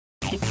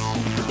Web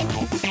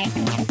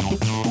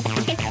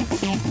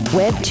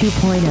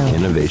 2.0.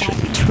 Innovation.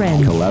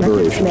 Trend.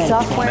 Collaboration.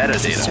 Software.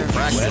 Metadata.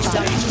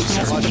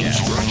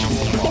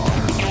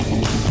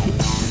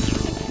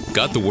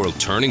 Got the world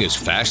turning as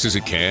fast as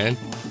it can?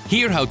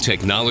 Hear how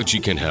technology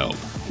can help,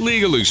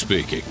 legally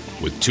speaking,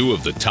 with two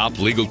of the top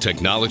legal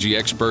technology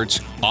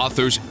experts,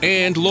 authors,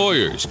 and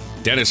lawyers,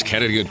 Dennis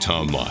Kennedy and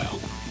Tom Mile.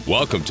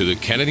 Welcome to the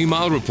Kennedy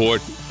Mile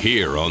Report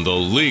here on the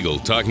Legal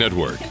Talk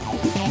Network.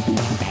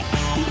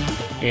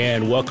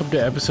 And welcome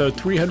to episode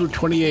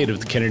 328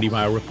 of the Kennedy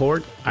Mile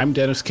Report. I'm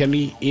Dennis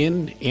Kennedy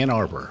in Ann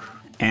Arbor.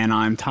 And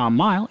I'm Tom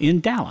Mile in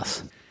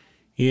Dallas.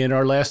 In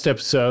our last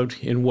episode,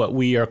 in what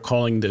we are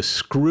calling the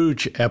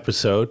Scrooge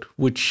episode,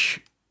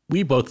 which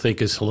we both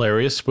think is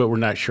hilarious, but we're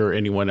not sure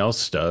anyone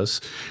else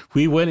does,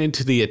 we went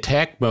into the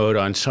attack mode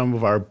on some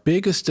of our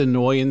biggest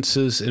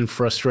annoyances and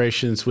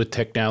frustrations with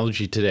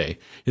technology today.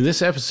 In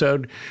this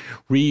episode,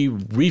 we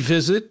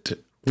revisit,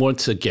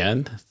 once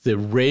again, the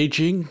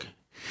raging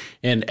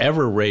and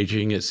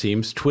ever-raging, it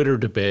seems, Twitter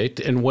debate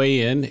and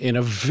weigh in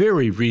a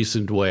very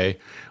reasoned way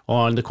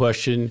on the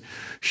question,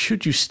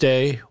 should you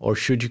stay or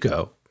should you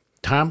go?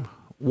 Tom,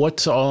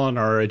 what's all on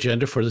our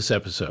agenda for this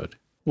episode?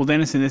 Well,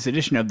 Dennis, in this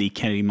edition of the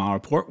Kennedy Mile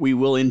Report, we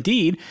will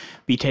indeed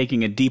be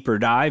taking a deeper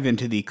dive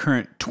into the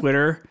current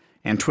Twitter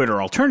and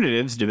Twitter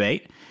alternatives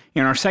debate.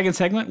 In our second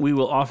segment, we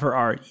will offer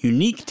our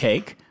unique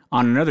take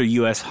on another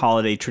U.S.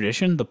 holiday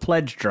tradition, the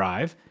Pledge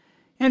Drive.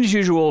 And as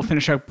usual, we'll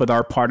finish up with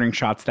our parting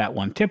shots, that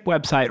one tip,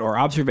 website, or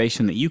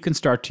observation that you can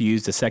start to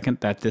use the second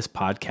that this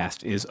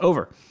podcast is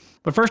over.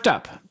 But first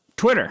up,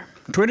 Twitter.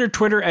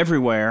 Twitter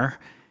everywhere,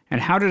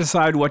 and how to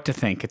decide what to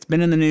think. It's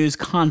been in the news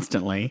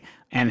constantly.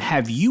 And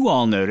have you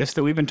all noticed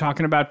that we've been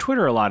talking about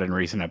Twitter a lot in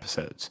recent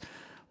episodes?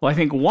 Well, I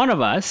think one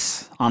of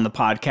us on the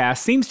podcast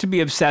seems to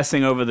be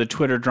obsessing over the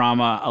Twitter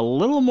drama a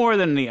little more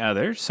than the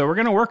other. So we're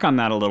going to work on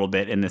that a little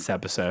bit in this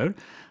episode.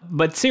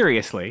 But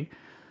seriously,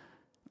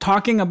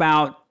 talking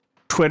about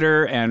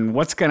Twitter and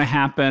what's going to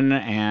happen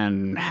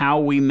and how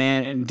we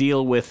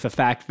deal with the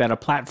fact that a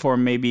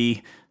platform may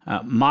be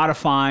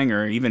modifying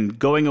or even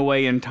going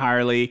away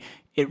entirely,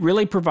 it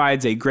really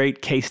provides a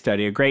great case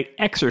study, a great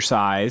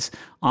exercise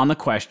on the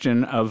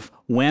question of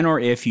when or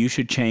if you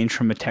should change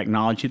from a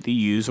technology that you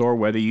use or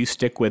whether you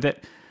stick with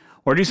it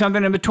or do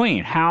something in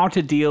between. How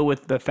to deal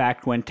with the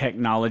fact when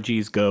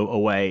technologies go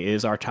away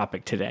is our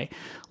topic today.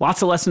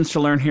 Lots of lessons to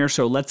learn here,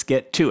 so let's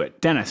get to it.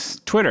 Dennis,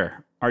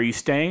 Twitter, are you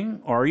staying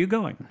or are you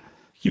going?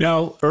 You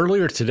know,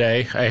 earlier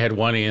today, I had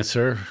one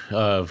answer.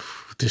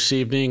 This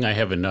evening, I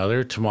have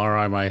another. Tomorrow,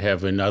 I might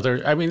have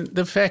another. I mean,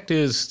 the fact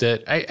is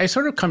that I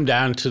sort of come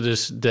down to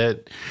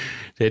that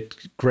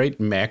great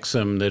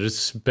maxim that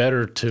it's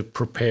better to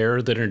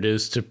prepare than it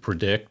is to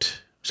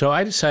predict. So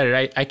I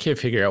decided I can't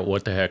figure out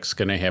what the heck's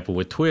going to happen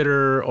with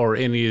Twitter or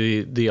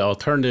any of the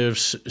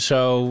alternatives.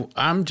 So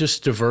I'm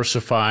just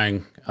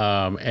diversifying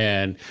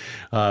and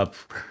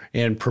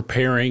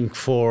preparing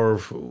for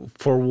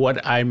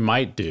what I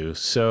might do.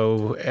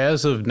 So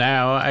as of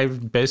now,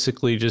 I've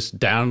basically just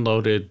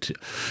downloaded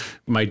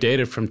my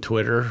data from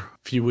Twitter a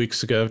few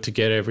weeks ago to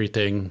get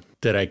everything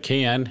that I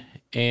can.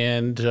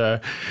 And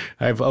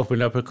I've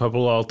opened up a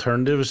couple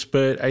alternatives,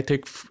 but I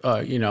think,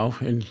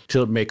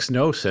 until it makes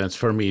no sense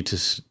for me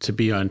to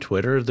be on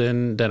Twitter,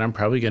 then I'm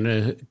probably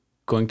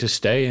going to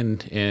stay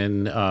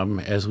and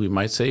as we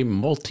might say,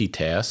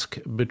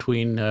 multitask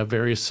between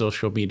various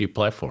social media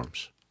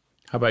platforms.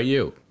 How about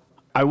you?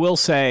 I will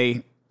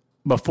say,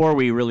 before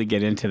we really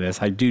get into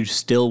this, I do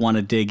still want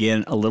to dig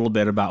in a little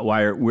bit about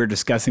why we're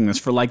discussing this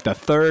for like the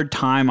third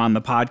time on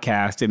the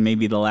podcast in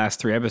maybe the last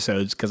 3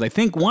 episodes, because I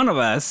think one of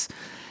us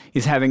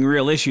is having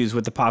real issues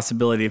with the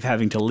possibility of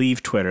having to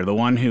leave Twitter, the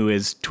one who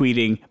is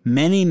tweeting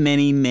many,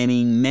 many,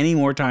 many, many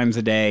more times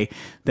a day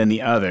than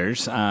the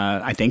others.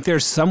 I think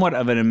there's somewhat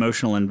of an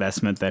emotional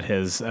investment that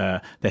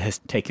has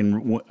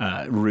taken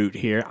root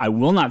here. I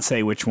will not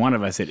say which one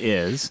of us it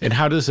is. And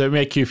how does that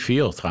make you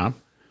feel, Tom?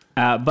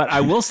 But I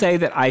will say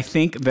that I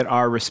think that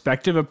our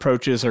respective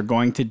approaches are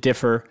going to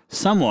differ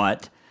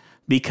somewhat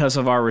because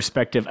of our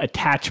respective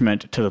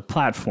attachment to the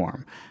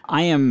platform.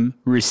 I am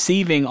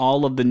receiving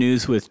all of the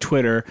news with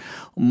Twitter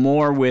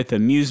more with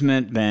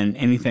amusement than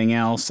anything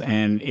else,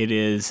 and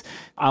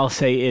I'll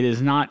say it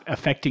is not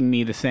affecting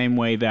me the same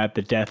way that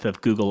the death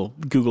of Google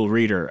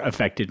Reader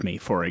affected me,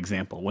 for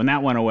example. When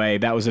that went away,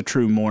 that was a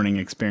true mourning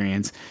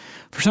experience.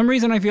 For some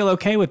reason, I feel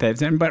okay with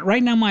it, but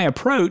right now my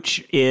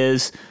approach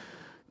is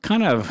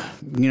kind of,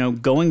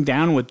 going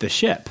down with the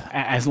ship.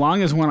 As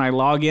long as when I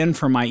log in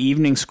for my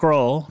evening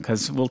scroll,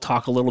 because we'll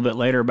talk a little bit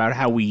later about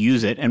how we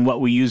use it and what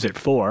we use it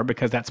for,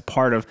 because that's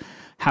part of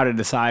how to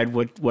decide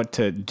what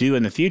to do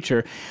in the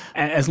future.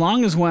 As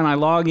long as when I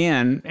log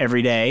in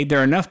every day, there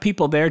are enough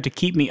people there to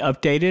keep me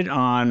updated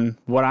on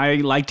what I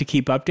like to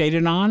keep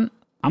updated on,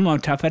 I'm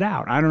going to tough it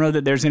out. I don't know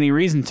that there's any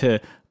reason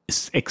to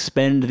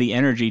expend the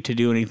energy to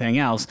do anything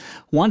else.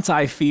 Once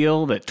I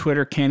feel that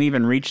Twitter can't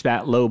even reach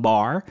that low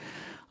bar,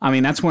 I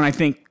mean, that's when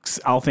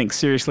I'll think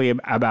seriously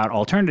about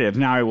alternatives.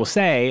 Now, I will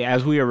say,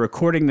 as we are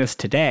recording this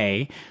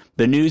today,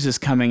 the news is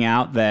coming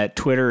out that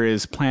Twitter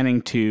is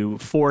planning to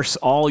force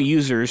all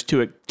users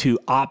to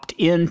opt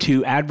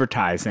into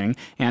advertising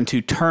and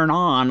to turn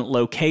on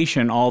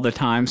location all the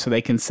time so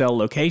they can sell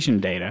location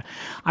data.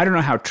 I don't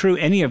know how true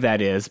any of that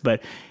is,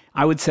 but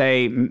I would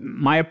say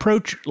my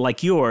approach,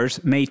 like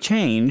yours, may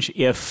change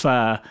if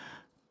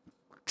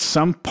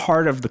some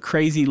part of the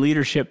crazy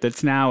leadership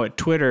that's now at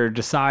Twitter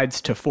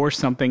decides to force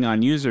something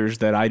on users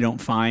that I don't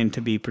find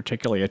to be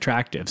particularly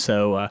attractive.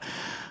 So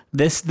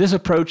this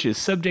approach is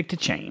subject to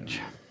change.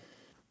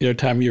 You know,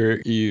 Tom,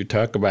 you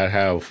talk about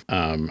how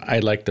I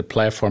like the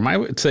platform. I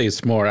would say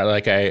it's more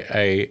like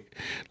I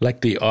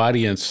like the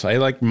audience. I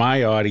like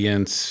my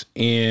audience,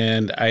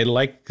 and I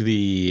like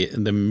the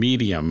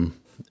medium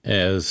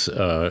as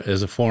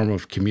a form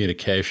of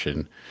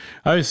communication.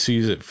 I always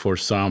use it for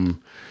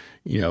some,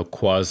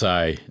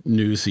 quasi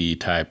newsy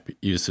type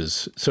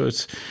uses. So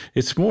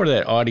it's more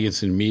that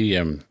audience and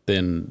medium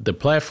than the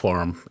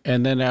platform.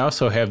 And then I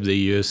also have the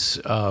use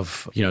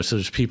of, so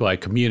there's people I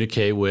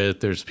communicate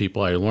with, there's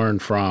people I learn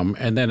from,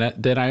 and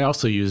then I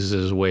also use it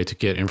as a way to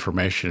get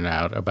information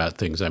out about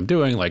things I'm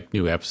doing, like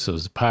new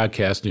episodes of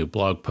podcasts, new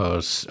blog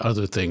posts,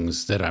 other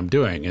things that I'm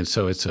doing. And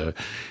so it's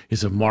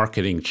a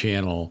marketing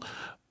channel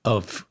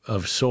of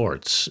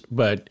sorts.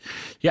 But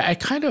yeah, I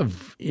kind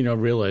of,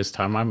 realized,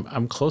 Tom,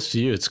 I'm close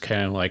to you. It's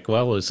kind of like,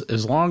 well,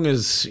 as long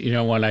as,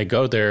 when I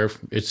go there,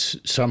 it's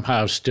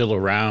somehow still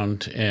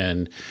around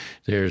and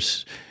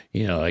there's,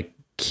 like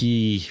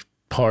key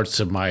parts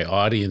of my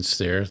audience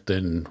there,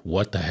 then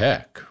what the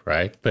heck,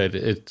 right? But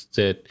it's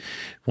that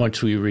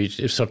once we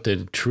reach, if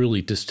something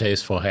truly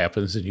distasteful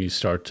happens and you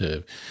start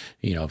to,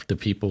 the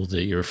people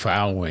that you're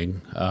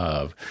following,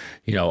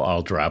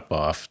 all drop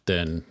off,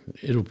 then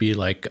it'll be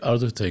like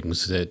other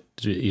things that,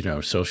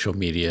 social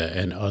media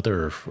and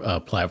other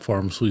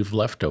platforms we've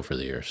left over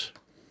the years.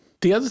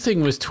 The other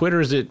thing with Twitter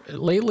is that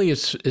lately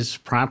it's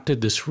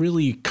prompted this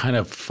really kind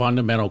of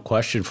fundamental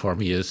question for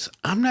me is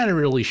I'm not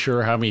really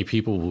sure how many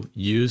people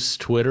use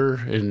Twitter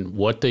and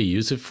what they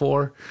use it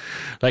for.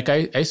 Like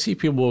I see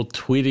people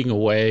tweeting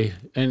away,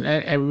 and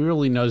I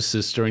really noticed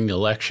this during the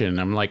election.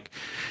 I'm like,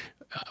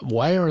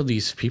 why are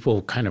these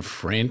people kind of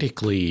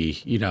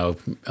frantically,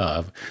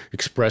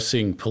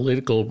 expressing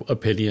political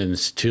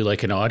opinions to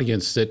like an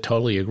audience that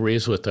totally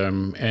agrees with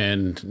them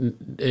and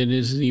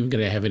isn't even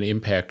going to have an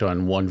impact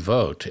on one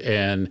vote?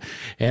 And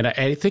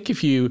I think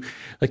if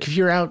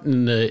you're out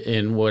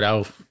in what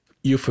I'll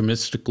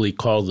euphemistically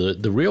call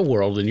the real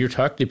world and you're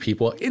talking to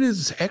people, it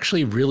is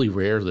actually really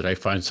rare that I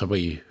find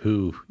somebody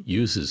who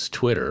uses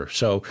Twitter.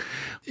 So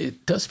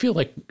it does feel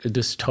like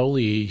this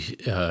totally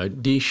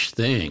niche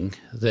thing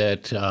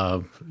that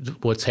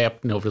what's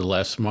happened over the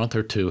last month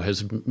or two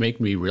has made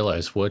me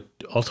realize what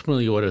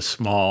a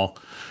small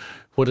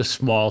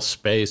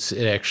space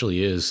it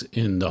actually is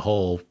in the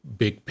whole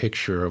big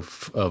picture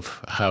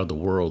of how the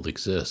world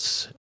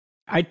exists.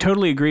 I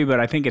totally agree, but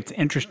I think it's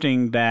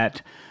interesting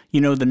that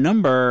the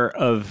number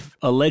of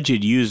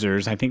alleged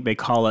users, I think they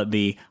call it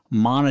the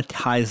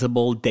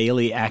monetizable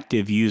daily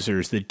active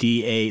users, the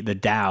DAU,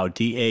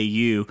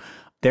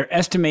 they're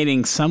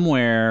estimating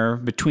somewhere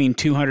between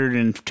 200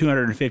 and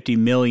 250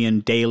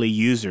 million daily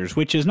users,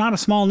 which is not a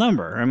small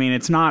number. I mean,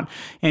 it's not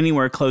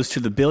anywhere close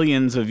to the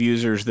billions of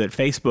users that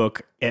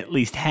Facebook at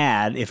least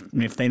had,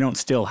 if they don't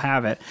still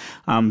have it.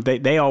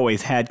 They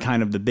always had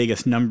kind of the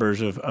biggest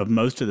numbers of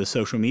most of the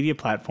social media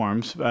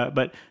platforms,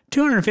 but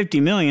 250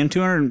 million,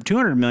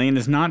 200 million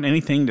is not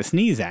anything to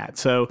sneeze at.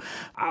 So,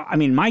 I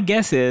mean, my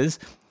guess is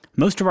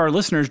most of our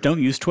listeners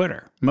don't use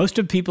Twitter. Most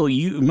of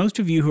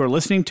you who are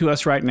listening to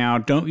us right now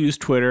don't use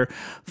Twitter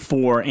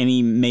for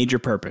any major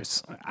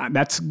purpose.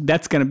 That's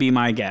going to be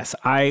my guess.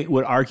 I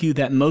would argue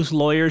that most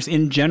lawyers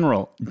in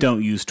general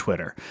don't use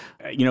Twitter.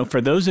 For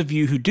those of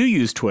you who do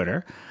use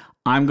Twitter,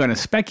 I'm going to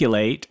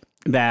speculate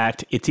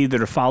that it's either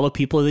to follow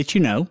people that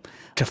you know,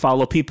 to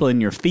follow people in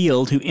your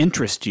field who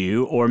interest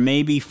you, or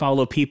maybe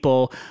follow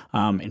people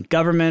in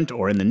government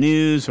or in the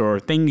news or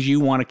things you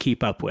want to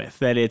keep up with,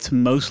 that it's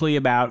mostly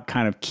about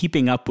kind of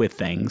keeping up with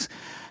things.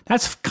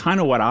 That's kind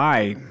of what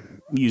I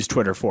use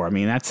Twitter for. I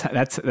mean,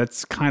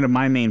 that's kind of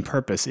my main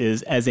purpose,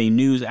 is as a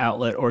news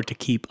outlet or to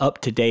keep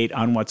up to date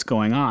on what's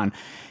going on.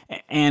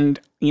 And,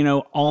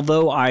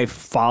 although I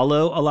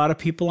follow a lot of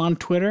people on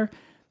Twitter,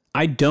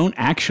 I don't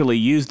actually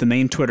use the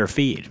main Twitter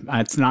feed.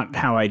 That's not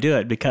how I do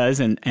it because,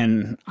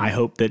 and I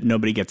hope that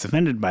nobody gets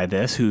offended by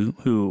this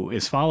who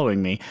is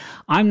following me,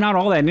 I'm not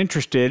all that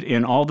interested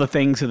in all the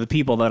things that the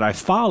people that I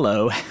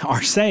follow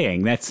are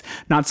saying. That's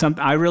not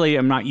something, I really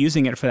am not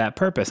using it for that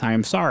purpose. I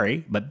am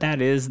sorry, but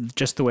that is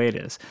just the way it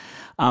is.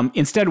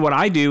 Instead, what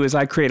I do is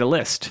I create a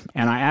list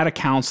and I add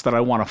accounts that I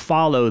want to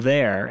follow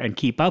there and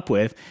keep up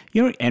with.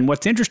 And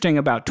what's interesting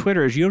about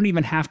Twitter is you don't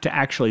even have to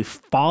actually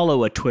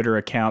follow a Twitter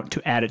account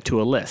to add it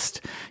to a list.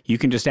 You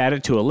can just add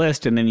it to a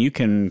list and then you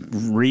can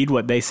read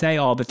what they say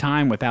all the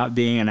time without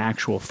being an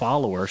actual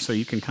follower. So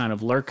you can kind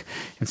of lurk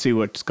and see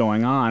what's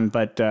going on.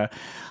 But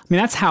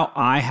that's how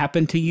I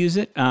happen to use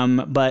it.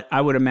 But I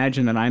would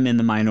imagine that I'm in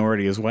the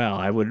minority as well.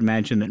 I would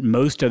imagine that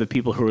most of the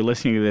people who are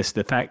listening to this,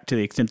 to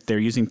the extent that they're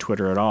using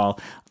Twitter at all,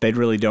 they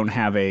really don't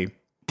have a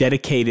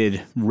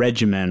dedicated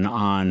regimen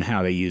on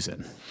how they use it.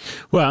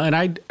 Well, and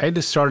I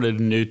just started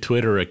a new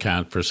Twitter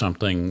account for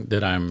something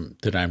that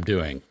I'm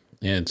doing,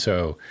 and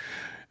so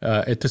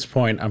at this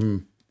point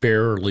I'm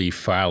barely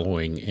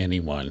following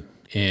anyone,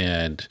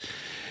 and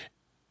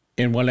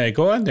when I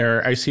go on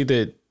there, I see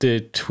that the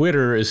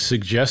Twitter is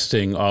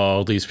suggesting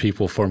all these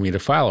people for me to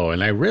follow,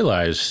 and I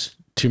realize,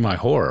 to my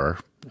horror,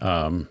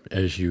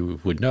 as you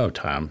would know,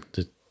 Tom,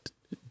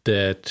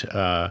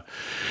 that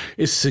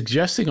is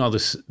suggesting all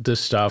this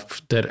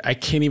stuff that I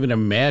can't even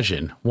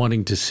imagine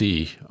wanting to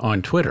see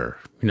on Twitter.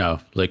 You know,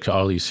 like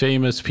all these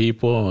famous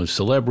people and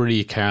celebrity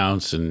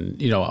accounts and,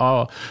 you know,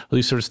 all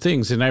these sorts of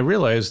things. And I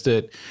realized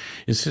that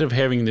instead of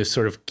having this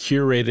sort of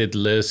curated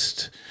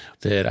list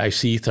that I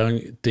see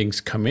things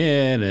come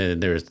in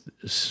and there's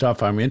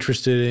stuff I'm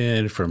interested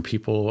in from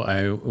people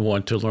I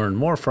want to learn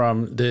more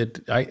from,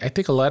 that I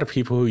think a lot of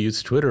people who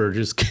use Twitter are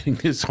just getting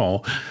this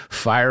whole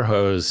fire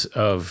hose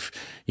of,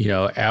 you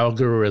know,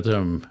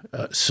 algorithm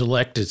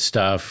selected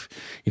stuff,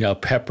 you know,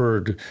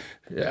 peppered,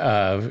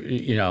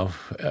 you know,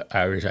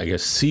 I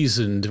guess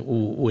seasoned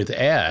with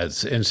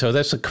ads. And so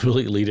that's a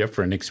completely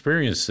different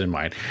experience than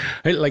mine.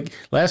 Like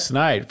last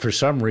night, for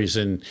some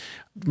reason,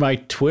 my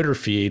Twitter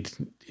feed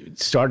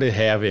started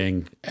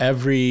having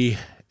it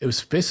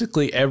was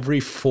basically every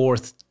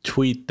fourth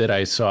tweet that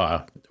I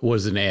saw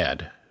was an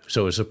ad.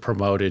 So it was a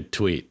promoted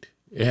tweet.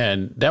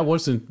 And that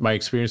wasn't my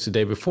experience the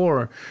day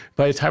before.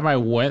 By the time I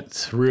went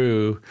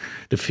through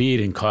the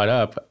feed and caught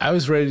up, I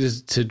was ready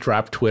to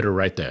drop Twitter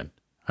right then.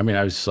 I mean,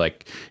 I was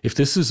like, if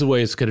this is the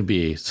way it's going to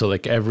be, so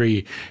like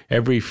every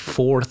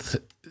fourth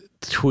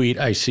tweet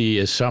I see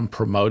is some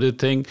promoted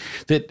thing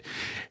that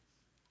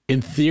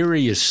in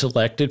theory is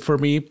selected for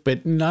me,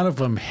 but none of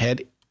them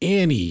had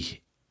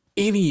any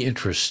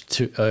interest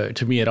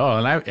to me at all.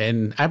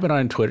 And I've been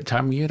on Twitter,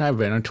 Tom, you and I've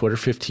been on Twitter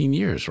 15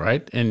 years,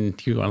 right?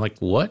 And you're going like,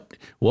 what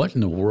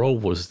in the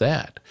world was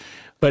that?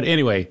 But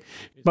anyway.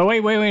 But wait.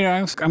 I'm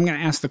going to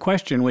ask the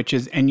question, which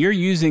is, and you're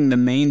using the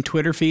main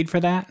Twitter feed for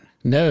that?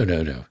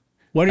 No.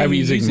 What are I'm you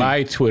using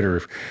my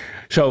Twitter.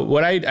 So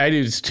what I do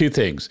is two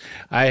things.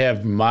 I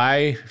have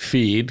my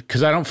feed,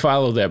 because I don't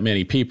follow that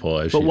many people,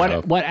 as you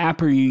know. What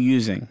app are you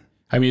using?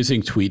 I'm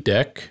using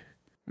TweetDeck.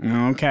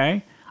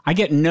 Okay. I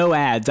get no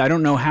ads. I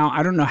don't know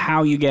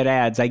how you get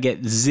ads. I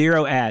get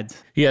zero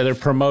ads. Yeah, they're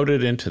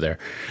promoted into there.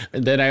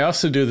 And then I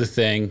also do the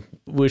thing,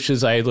 which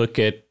is I look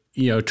at,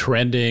 you know,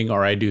 trending,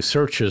 or I do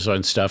searches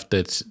on stuff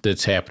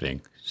that's happening.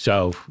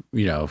 So,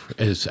 you know,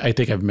 as I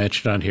think I've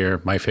mentioned on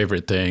here, my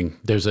favorite thing,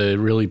 there's a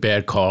really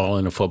bad call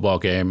in a football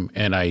game,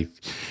 and I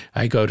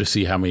go to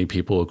see how many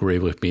people agree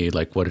with me,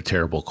 like what a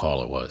terrible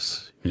call it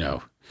was, you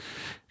know,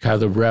 how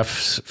the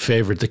refs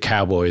favored the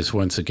Cowboys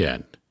once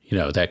again, you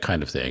know, that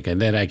kind of thing. And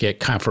then I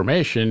get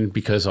confirmation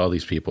because all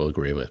these people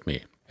agree with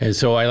me. And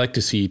so I like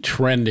to see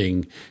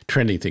trending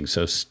things.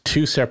 So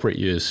two separate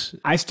use.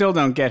 I still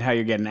don't get how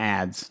you're getting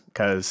ads,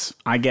 because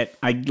I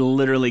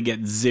literally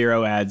get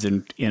zero ads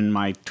in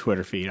my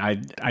Twitter feed.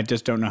 I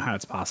just don't know how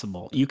it's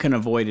possible. You can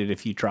avoid it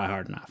if you try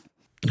hard enough.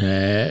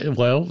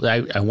 Well,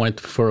 I went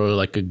for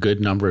like a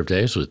good number of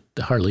days with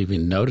hardly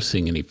even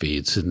noticing any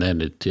feeds, and then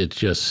it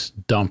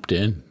just dumped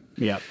in.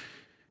 Yep.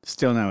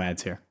 Still no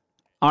ads here.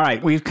 All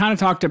right, we've kind of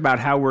talked about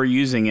how we're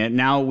using it.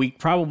 Now we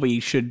probably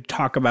should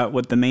talk about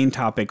what the main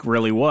topic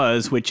really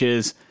was, which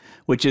is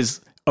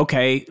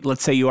okay,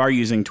 let's say you are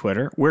using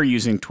Twitter. We're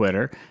using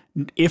Twitter.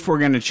 If we're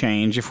going to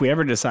change, if we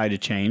ever decide to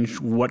change,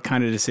 what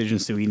kind of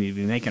decisions do we need to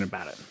be making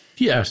about it?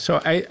 Yeah,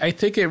 so I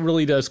think it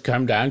really does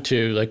come down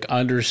to like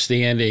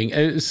understanding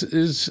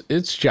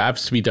it's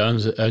jobs to be done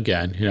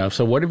again, you know.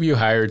 So what have you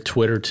hired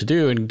Twitter to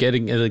do, and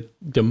getting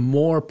the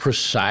more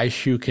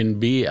precise you can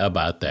be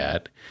about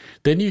that,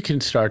 then you can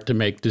start to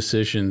make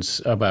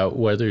decisions about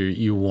whether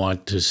you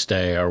want to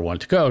stay or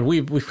want to go. And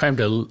we've kind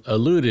of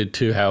alluded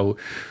to how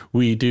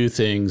we do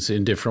things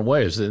in different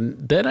ways. And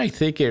then I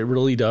think it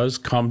really does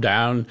come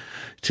down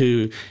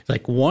to,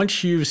 like,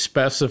 once you've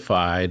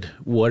specified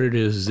what it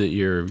is that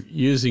you're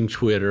using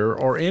Twitter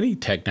or any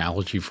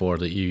technology for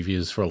that you've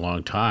used for a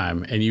long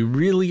time, and you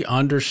really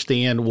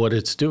understand what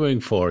it's doing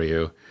for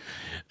you,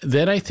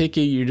 then I think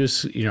you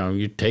just, you know,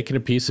 you're taking a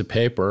piece of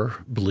paper,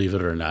 believe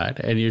it or not,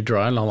 and you're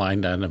drawing a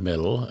line down the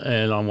middle.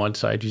 And on one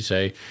side you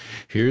say,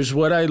 here's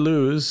what I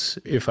lose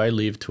if I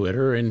leave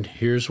Twitter, and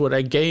here's what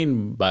I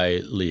gain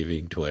by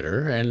leaving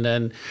Twitter.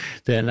 And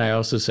then I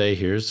also say,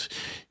 here's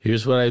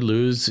what I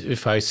lose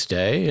if I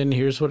stay, and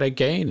here's what I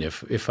gain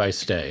if I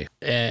stay.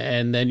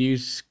 And then you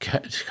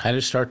kind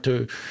of start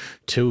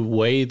to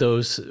weigh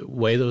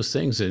those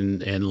things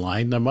and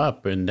line them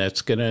up. And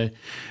that's gonna,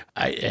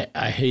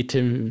 I hate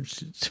to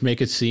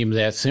make it seem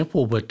that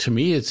simple, but to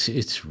me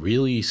it's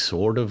really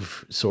sort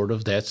of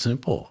that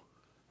simple.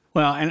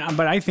 Well,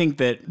 but I think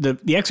that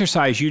the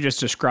exercise you just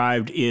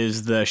described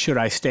is the should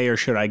I stay or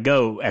should I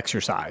go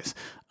exercise.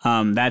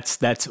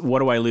 That's what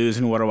do I lose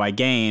and what do I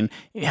gain?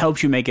 It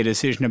helps you make a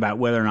decision about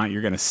whether or not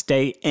you're going to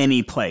stay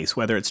any place,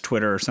 whether it's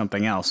Twitter or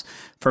something else.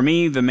 For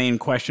me, the main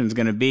question is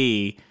going to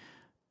be,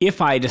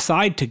 if I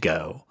decide to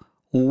go,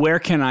 where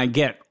can I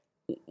get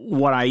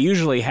what I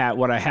usually have,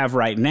 what I have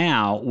right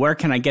now, where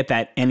can I get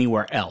that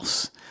anywhere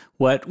else?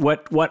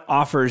 What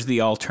offers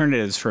the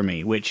alternatives for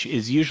me, which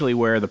is usually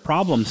where the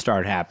problems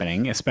start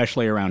happening,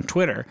 especially around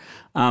Twitter.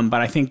 But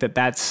I think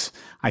that's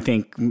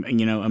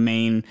the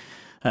main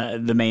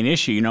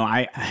issue.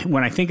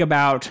 When I think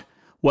about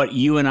what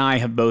you and I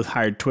have both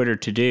hired Twitter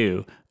to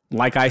do,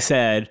 like I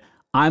said,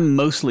 I'm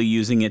mostly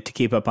using it to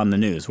keep up on the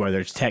news, whether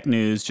it's tech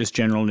news, just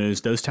general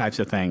news, those types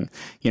of things.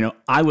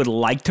 I would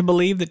like to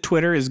believe that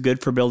Twitter is good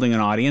for building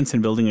an audience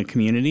and building a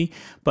community,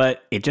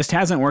 but it just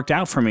hasn't worked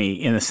out for me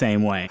in the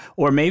same way.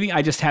 Or maybe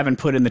I just haven't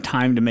put in the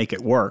time to make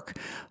it work.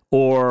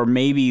 Or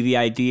maybe the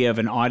idea of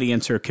an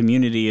audience or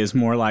community is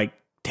more like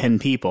 10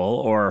 people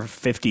or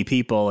 50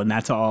 people, and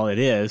that's all it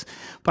is.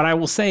 But I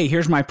will say,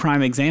 here's my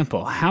prime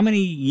example. How many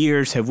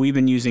years have we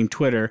been using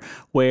Twitter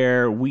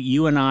where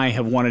you and I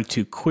have wanted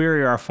to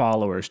query our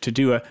followers, to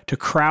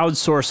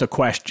crowdsource a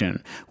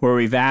question where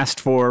we've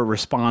asked for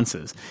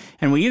responses,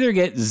 and we either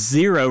get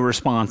 0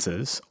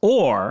 responses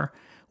or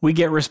we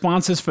get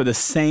responses for the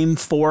same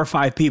 4 or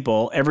 5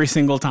 people every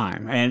single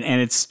time. And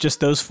it's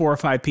just those 4 or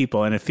 5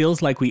 people. And it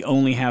feels like we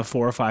only have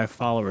 4 or 5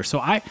 followers. So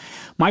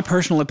my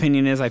personal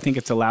opinion is I think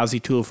it's a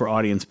lousy tool for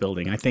audience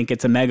building. I think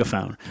it's a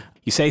megaphone.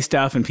 You say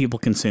stuff and people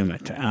consume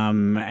it.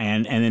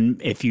 And then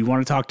if you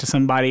want to talk to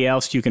somebody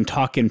else, you can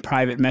talk in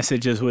private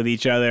messages with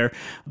each other.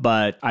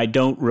 But I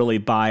don't really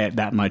buy it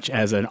that much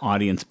as an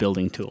audience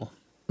building tool.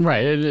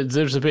 Right.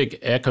 There's a big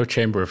echo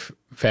chamber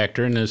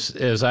factor. And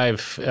as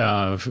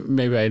I've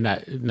maybe I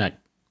not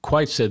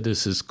quite said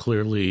this as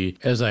clearly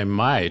as I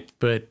might,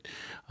 but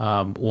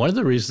one of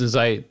the reasons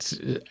I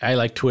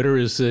like Twitter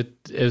is that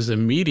as a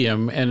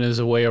medium and as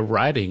a way of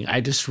writing,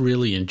 I just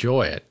really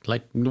enjoy it.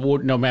 Like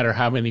no matter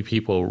how many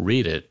people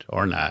read it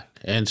or not.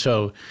 And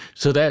so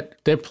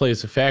that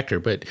plays a factor.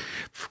 But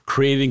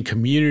creating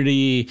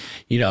community,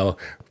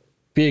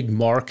 big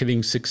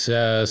marketing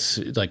success,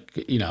 it's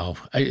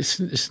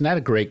not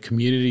a great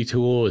community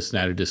tool. It's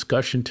not a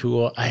discussion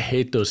tool. I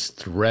hate those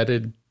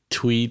threaded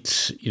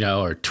tweets,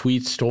 or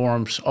tweet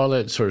storms, all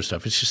that sort of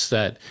stuff. It's just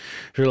that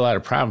there are a lot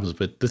of problems,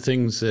 but the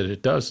things that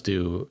it does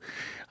do,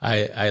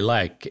 I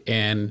like.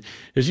 And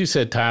as you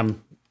said,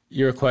 Tom,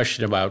 your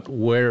question about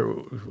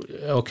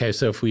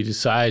so if we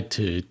decide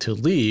to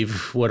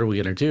leave, what are we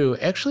going to do?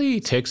 Actually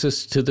takes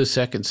us to the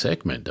second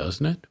segment,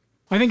 doesn't it?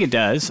 I think it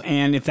does.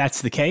 And if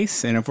that's the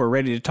case, and if we're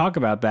ready to talk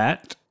about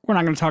that, we're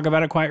not going to talk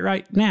about it quite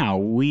right now.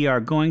 We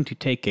are going to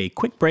take a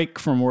quick break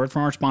from a word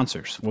from our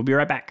sponsors. We'll be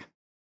right back.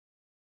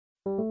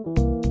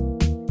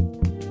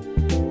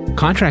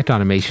 Contract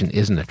automation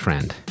isn't a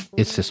trend.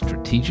 It's a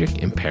strategic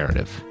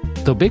imperative.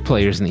 Though big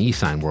players in the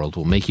e-sign world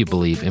will make you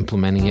believe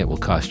implementing it will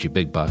cost you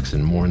big bucks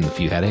and more than a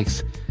few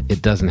headaches,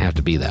 it doesn't have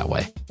to be that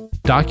way.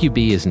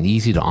 DocuBee is an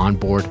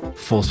easy-to-onboard,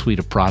 full suite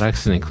of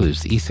products that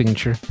includes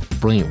e-signature,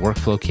 brilliant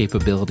workflow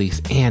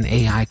capabilities, and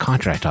AI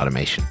contract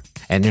automation,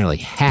 at nearly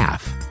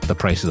half the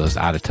price of those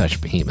out-of-touch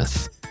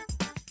behemoths.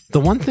 The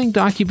one thing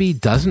DocuBee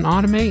doesn't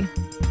automate?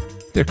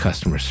 Their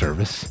customer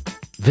service.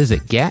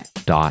 Visit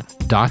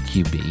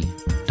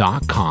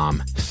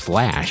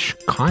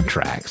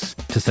get.docubee.com/contracts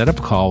to set up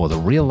a call with a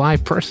real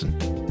live person.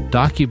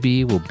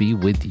 DocuBee will be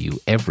with you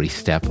every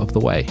step of the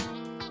way.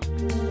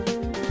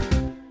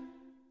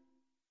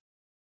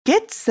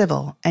 Get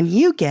Civil, and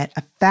you get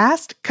a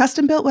fast,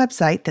 custom-built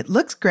website that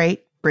looks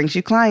great, brings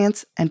you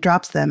clients, and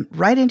drops them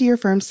right into your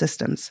firm's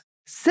systems.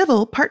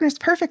 Civil partners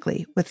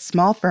perfectly with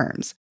small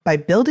firms by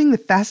building the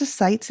fastest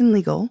sites in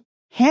legal,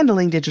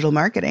 handling digital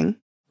marketing,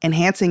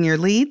 enhancing your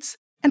leads,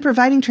 and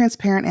providing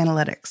transparent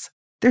analytics.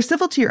 They're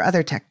civil to your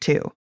other tech,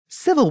 too.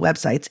 Civil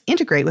websites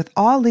integrate with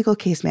all legal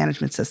case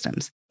management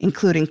systems,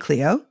 including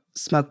Clio,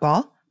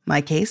 Smokeball,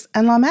 MyCase,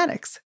 and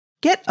Lawmatics.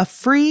 Get a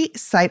free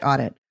site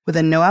audit with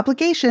a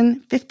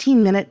no-obligation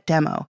 15-minute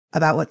demo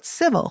about what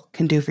Civil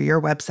can do for your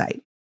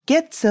website.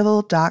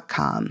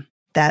 GetCivil.com.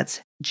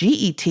 That's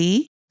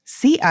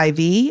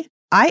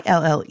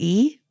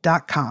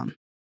GetCiville.com.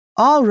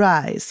 All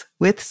rise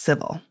with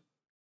Civil.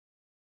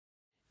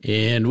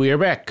 And we are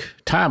back.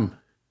 Tom,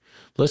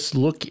 let's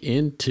look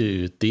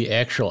into the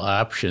actual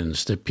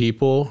options that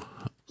people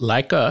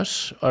like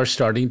us are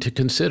starting to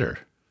consider.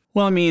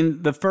 Well, I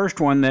mean, the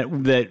first one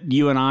that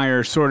you and I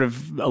are sort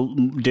of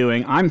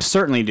doing, I'm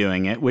certainly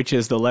doing it, which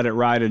is the let it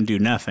ride and do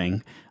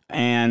nothing.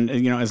 And,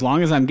 as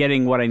long as I'm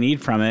getting what I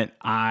need from it,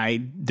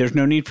 there's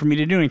no need for me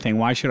to do anything.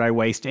 Why should I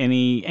waste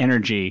any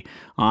energy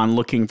on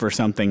looking for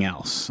something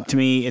else? To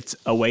me, it's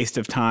a waste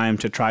of time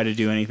to try to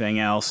do anything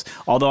else.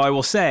 Although I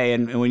will say,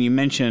 and when you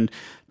mentioned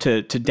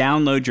to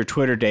download your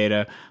Twitter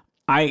data,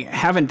 I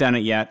haven't done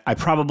it yet. I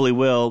probably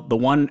will. The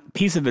one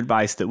piece of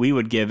advice that we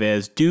would give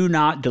is do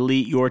not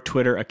delete your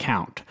Twitter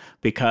account,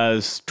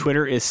 because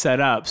Twitter is set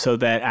up so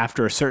that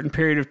after a certain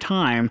period of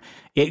time,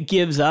 it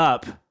gives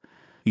up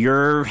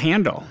your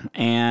handle.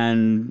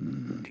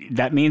 And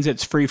that means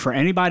it's free for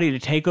anybody to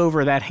take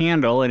over that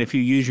handle. And if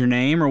you use your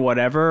name or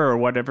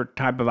whatever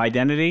type of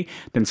identity,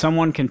 then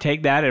someone can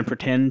take that and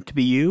pretend to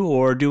be you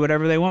or do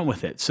whatever they want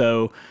with it.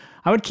 So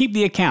I would keep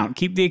the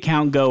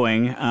account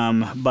going.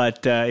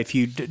 But if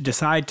you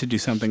decide to do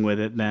something with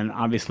it, then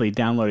obviously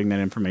downloading that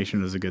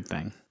information is a good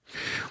thing.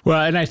 Well,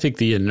 and I think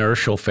the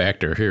inertial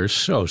factor here is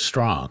so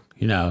strong,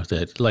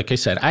 that, like I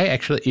said, I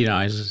actually,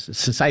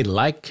 since I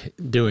like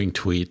doing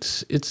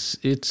tweets,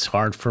 it's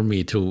hard for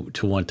me to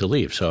want to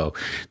leave. So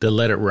the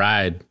let it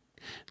ride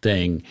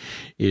thing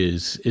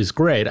is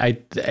great.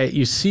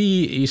 You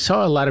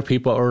saw a lot of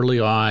people early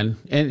on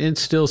and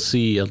still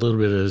see a little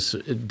bit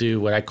of do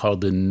what I call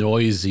the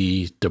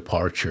noisy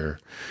departure,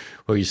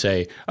 where you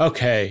say,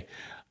 okay,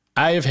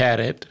 I have had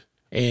it.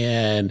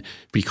 And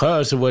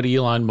because of what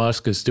Elon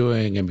Musk is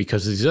doing and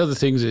because of these other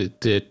things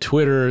that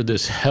Twitter,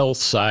 this health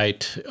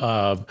site,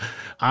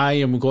 I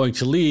am going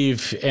to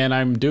leave, and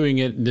I'm doing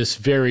it in this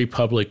very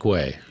public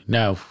way.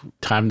 Now,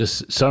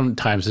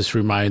 sometimes this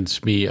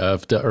reminds me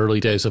of the early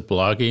days of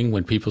blogging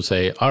when people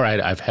say, all right,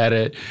 I've had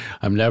it.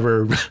 I'm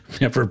never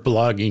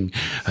blogging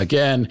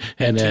again.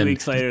 And then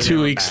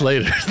 2 weeks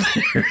later,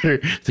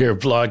 they're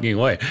blogging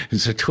away. And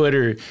so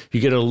Twitter,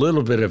 you get a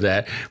little bit of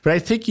that. But I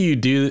think you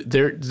do.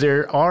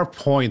 There are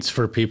points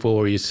for people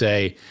where you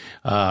say,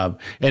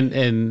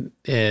 and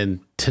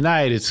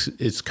tonight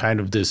it's kind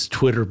of this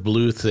Twitter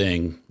blue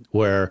thing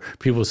where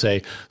people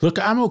say, look,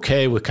 I'm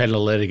okay with kind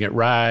of letting it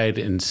ride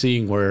and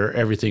seeing where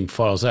everything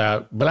falls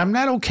out, but I'm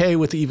not okay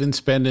with even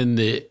spending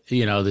the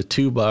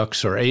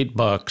 $2 or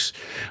 $8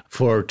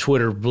 for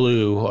Twitter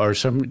Blue or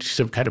some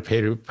kind of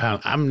pay per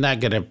pound. I'm not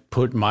going to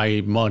put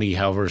my money,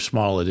 however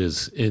small it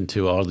is,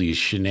 into all these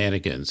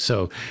shenanigans.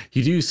 So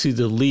you do see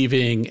the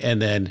leaving, and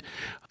then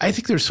I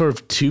think there's sort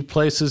of two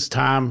places,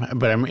 Tom,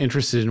 but I'm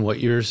interested in what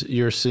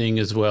you're seeing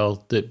as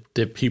well,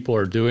 that people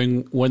are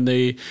doing when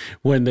they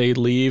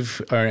leave,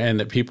 and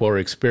that people are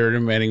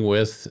experimenting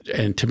with.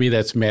 And to me,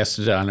 that's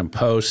Mastodon and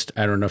Post.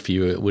 I don't know if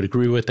you would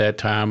agree with that,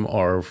 Tom,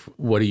 or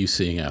what are you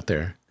seeing out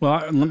there?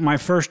 Well, my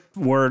first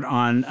word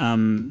on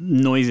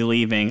noisy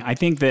leaving, I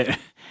think that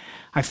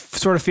I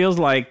sort of feels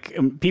like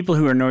people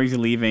who are noisy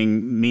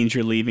leaving means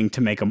you're leaving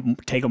to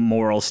take a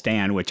moral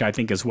stand, which I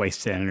think is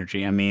wasted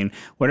energy. I mean,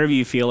 whatever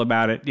you feel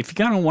about it, if you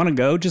kind of want to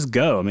go, just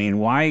go. I mean,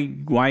 why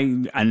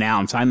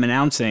announce? I'm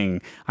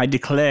announcing. I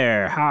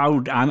declare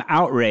how I'm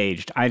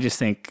outraged. I just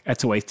think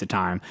that's a waste of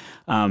time.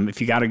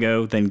 If you got to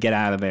go, then get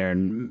out of there.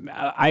 And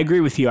I agree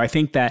with you. I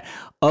think that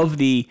of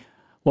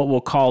what we'll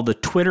call the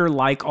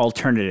Twitter-like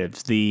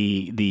alternatives,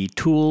 the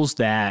tools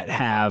that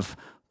have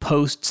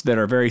posts that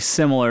are very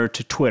similar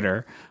to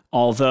Twitter.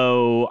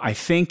 Although I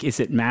think, is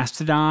it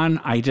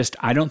Mastodon? I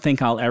don't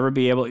think I'll ever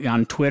be able,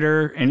 on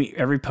Twitter,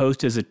 every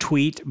post is a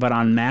tweet, but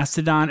on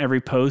Mastodon,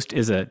 every post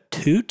is a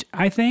toot,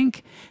 I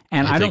think.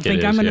 And I don't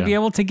think I'm going to be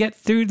able to get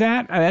through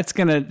that.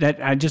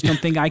 I just don't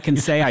think I can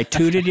say I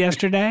tooted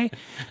yesterday,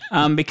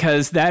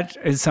 because that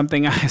is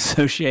something I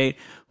associate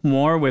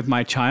more with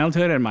my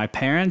childhood and my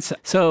parents.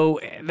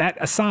 So that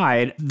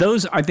aside,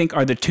 those I think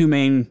are the two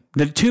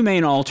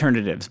main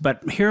alternatives.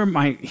 But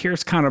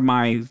here's kind of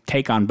my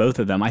take on both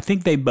of them. I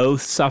think they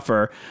both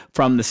suffer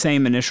from the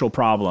same initial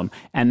problem,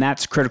 and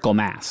that's critical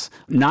mass.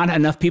 Not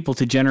enough people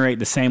to generate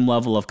the same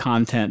level of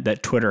content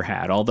that Twitter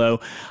had.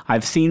 Although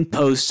I've seen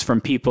posts from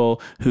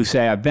people who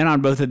say, I've been on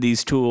both of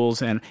these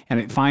tools and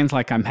it finds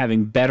like I'm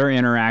having better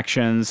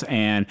interactions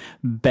and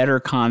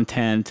better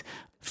content.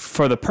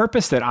 For the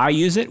purpose that I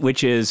use it,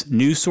 which is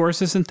news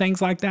sources and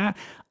things like that,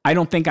 I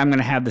don't think I'm going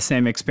to have the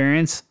same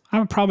experience. I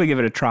would probably give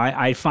it a try.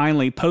 I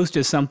finally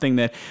posted something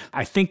that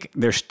I think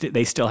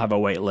they still have a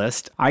wait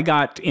list. I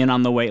got in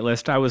on the wait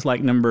list. I was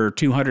like number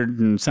 200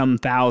 and some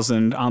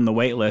thousand on the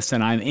wait list,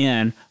 and I'm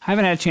in. I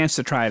haven't had a chance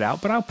to try it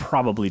out, but I'll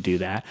probably do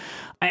that.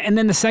 And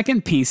then the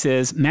second piece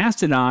is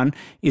Mastodon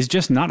is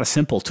just not a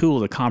simple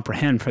tool to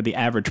comprehend for the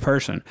average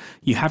person.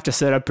 You have to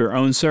set up your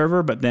own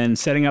server, but then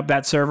setting up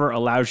that server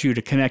allows you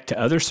to connect to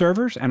other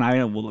servers. And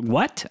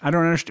what? I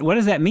don't understand. What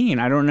does that mean?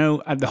 I don't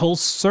know the whole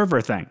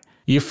server thing.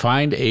 You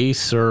find a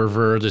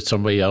server that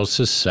somebody else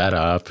has set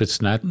up.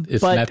 It's not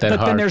that hard.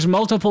 But then there's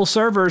multiple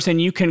servers,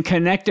 and you can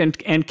connect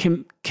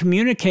and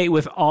communicate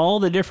with all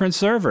the different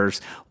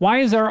servers. Why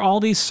is there all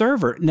these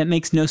servers? That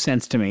makes no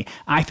sense to me.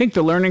 I think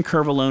the learning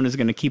curve alone is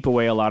going to keep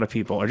away a lot of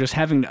people, or just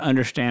having to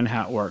understand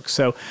how it works.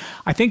 So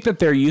I think that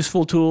they're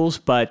useful tools,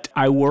 but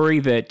I worry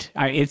that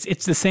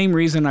it's the same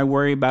reason I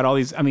worry about all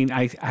these. I mean,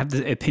 I have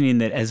the opinion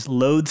that as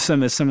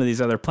loathsome as some of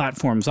these other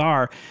platforms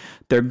are,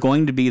 they're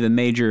going to be the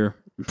major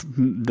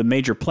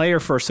player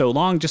for so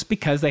long just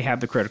because they have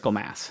the critical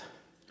mass.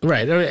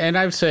 Right. And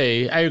I would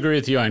say I agree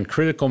with you on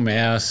critical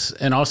mass,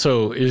 and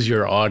also is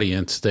your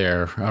audience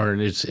there, or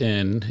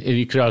and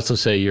you could also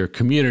say your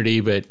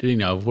community, but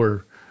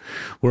we're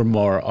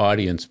more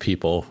audience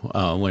people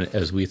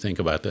as we think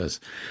about this.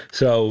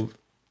 So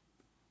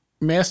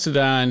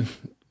Mastodon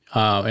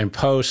and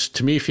Post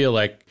to me feel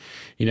like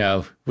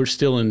we're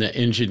still in the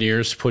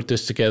engineers put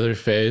this together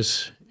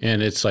phase.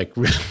 And it's like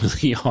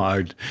really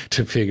hard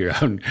to figure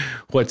out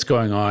what's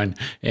going on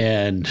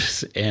and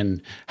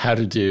how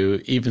to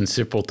do even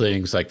simple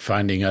things like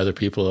finding other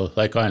people.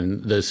 Like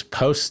on this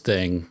Post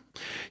thing,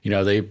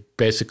 They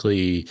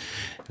basically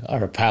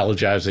are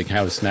apologizing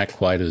how it's not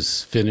quite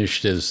as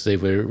finished as they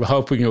were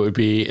hoping it would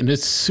be. And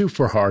it's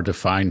super hard to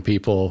find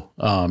people.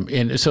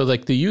 And so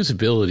like the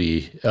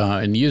usability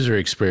and user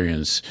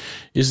experience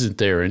isn't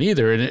there in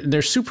either. And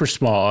they're super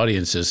small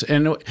audiences.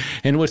 And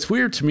what's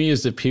weird to me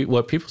is that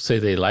what people say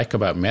they like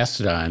about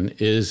Mastodon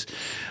is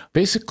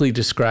basically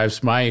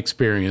describes my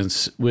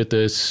experience with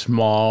a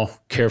small,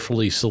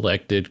 carefully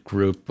selected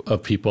group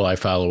of people I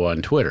follow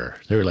on Twitter.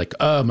 They're like,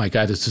 oh my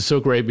God, this is so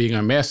great being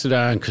on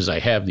Mastodon because I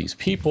have these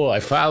people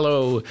I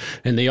follow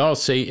and they all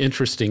say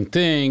interesting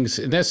things.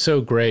 And that's so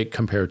great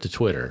compared to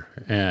Twitter.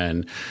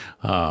 And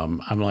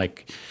I'm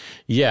like,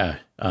 yeah.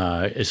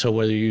 So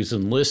whether you're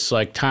using lists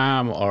like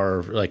Tom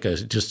or like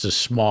just a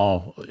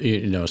small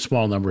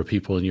number of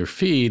people in your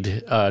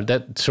feed,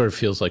 that sort of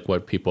feels like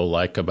what people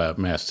like about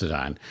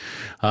Mastodon.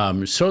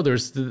 So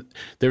there's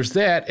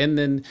that,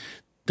 and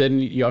then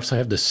you also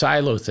have the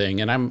silo thing,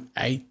 and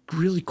I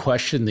really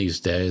question these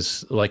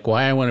days like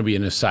why I want to be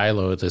in a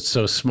silo that's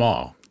so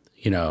small.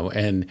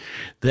 And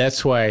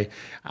that's why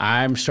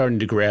I'm starting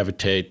to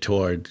gravitate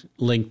toward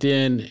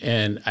LinkedIn.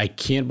 And I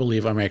can't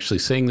believe I'm actually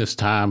saying this,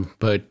 Tom,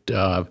 but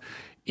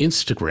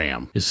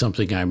Instagram is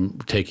something I'm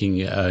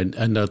taking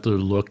another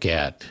look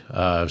at.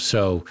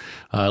 So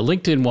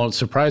LinkedIn won't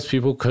surprise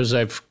people because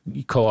I've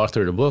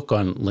co-authored a book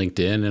on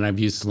LinkedIn and I've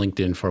used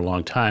LinkedIn for a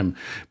long time.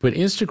 But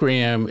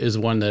Instagram is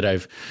one that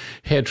I've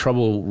had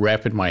trouble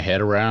wrapping my head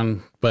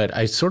around. But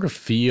I sort of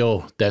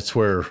feel that's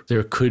where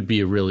there could be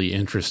a really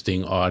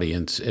interesting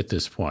audience at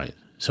this point.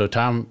 So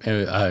Tom,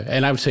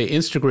 and I would say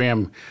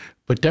Instagram,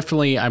 but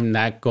definitely I'm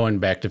not going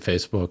back to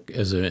Facebook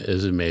as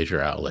a major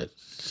outlet.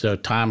 So,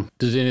 Tom,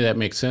 does any of that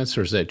make sense,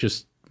 or is that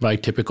just my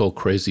typical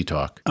crazy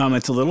talk?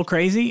 It's a little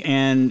crazy,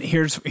 and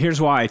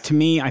here's why. To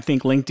me, I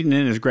think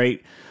LinkedIn is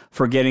great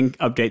for getting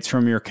updates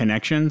from your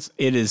connections.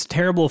 It is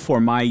terrible for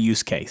my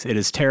use case. It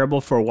is terrible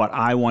for what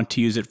I want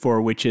to use it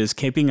for, which is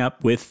keeping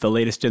up with the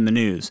latest in the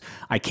news.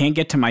 I can't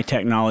get to my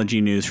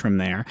technology news from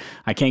there.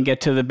 I can't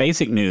get to the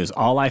basic news.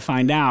 All I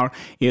find out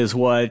is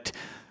what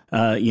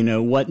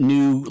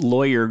new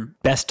lawyer,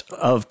 best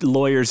of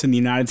lawyers in the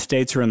United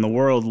States or in the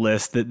world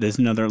list that there's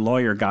another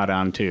lawyer got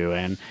onto.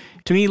 And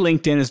to me,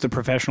 LinkedIn is the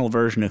professional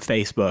version of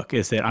Facebook,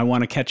 is that I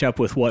want to catch up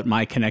with what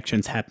my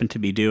connections happen to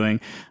be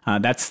doing.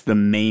 That's the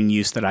main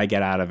use that I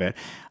get out of it.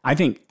 I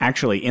think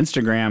actually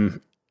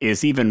Instagram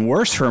is even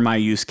worse for my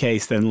use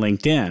case than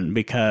LinkedIn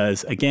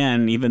because,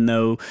 again, even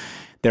though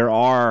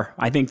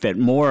I think that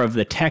more of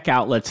the tech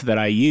outlets that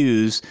I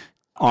use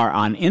are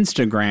on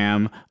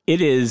Instagram, it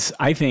is,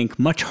 I think,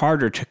 much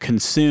harder to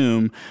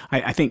consume.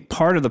 I think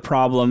part of the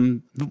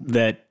problem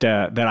that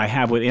I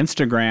have with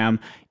Instagram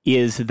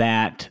is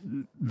that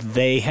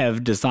they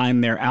have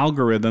designed their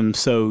algorithm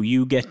so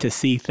you get to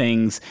see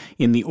things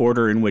in the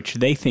order in which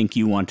they think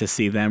you want to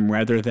see them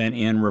rather than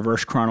in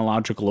reverse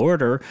chronological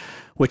order,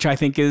 which I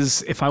think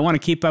is, if I want to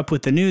keep up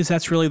with the news,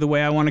 that's really the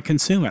way I want to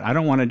consume it. I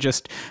don't want to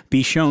just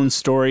be shown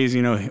stories,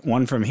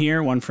 one from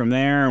here, one from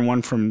there, and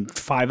one from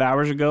 5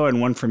 hours ago, and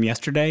one from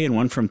yesterday, and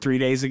one from 3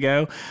 days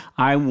ago.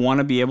 I want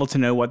to be able to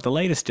know what the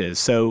latest is.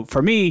 So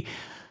for me,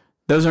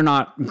 those are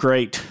not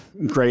great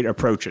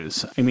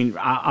approaches. I mean,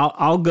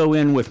 I'll go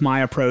in with my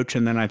approach,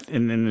 and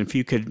then if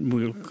you could,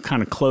 we'll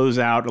kind of close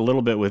out a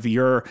little bit with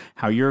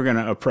how you're going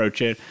to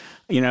approach it.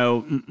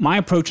 My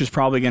approach is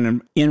probably going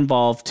to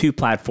involve two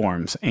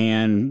platforms,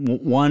 and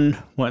one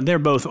they're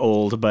both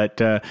old, but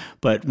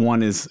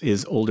one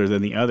is older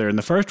than the other. And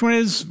the first one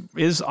is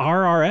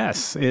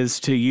RRS,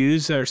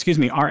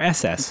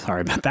 RSS.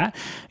 Sorry about that.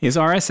 Is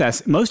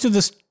RSS. Most of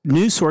the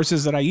news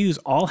sources that I use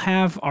all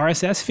have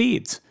RSS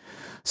feeds.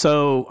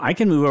 So I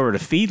can move over to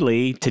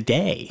Feedly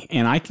today,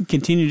 and I can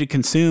continue to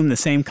consume the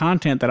same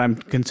content that I'm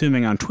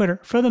consuming on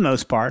Twitter, for the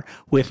most part,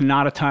 with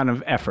not a ton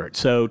of effort.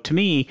 So to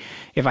me,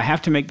 if I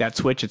have to make that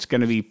switch, it's going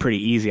to be pretty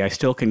easy. I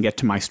still can get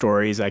to my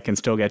stories. I can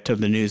still get to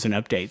the news and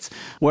updates.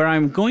 Where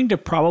I'm going to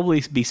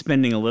probably be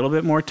spending a little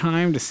bit more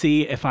time to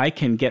see if I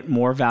can get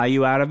more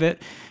value out of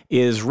it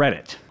is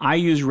Reddit. I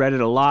use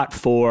Reddit a lot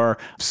for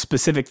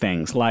specific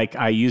things, like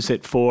I use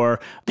it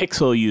for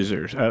Pixel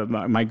users,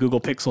 my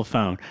Google Pixel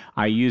phone.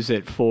 I use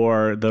it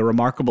for the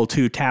Remarkable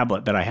 2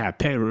 tablet that I have,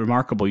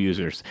 Remarkable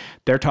users.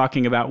 They're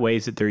talking about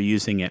ways that they're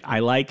using it. I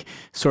like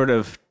sort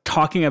of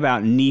talking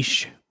about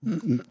niche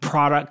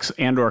products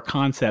and or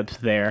concepts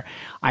there.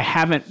 I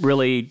haven't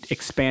really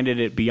expanded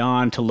it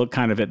beyond to look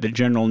kind of at the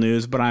general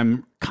news, but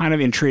I'm kind of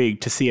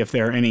intrigued to see if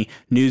there are any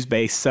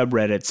news-based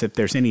subreddits, if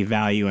there's any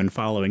value in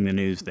following the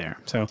news there.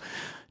 So,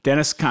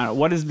 Dennis,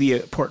 what is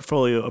the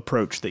portfolio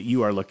approach that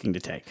you are looking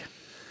to take?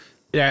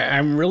 Yeah,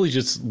 I'm really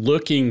just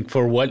looking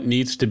for what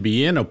needs to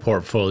be in a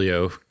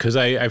portfolio because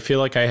I feel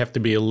like I have to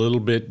be a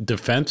little bit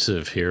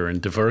defensive here and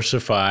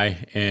diversify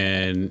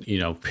and,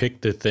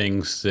 pick the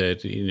things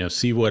that,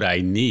 see what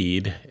I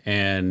need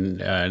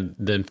and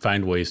then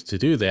find ways to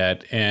do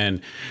that.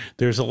 And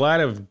there's a lot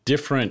of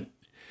different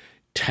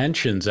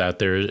tensions out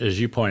there, as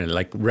you pointed.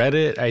 Like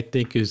Reddit, I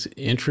think, is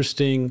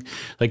interesting.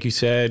 Like you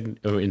said,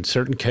 in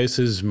certain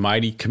cases,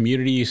 mighty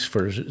communities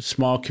for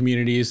small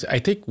communities. I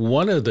think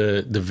one of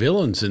the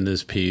villains in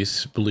this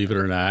piece, believe it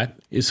or not,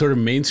 is sort of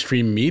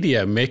mainstream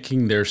media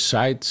making their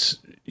sites,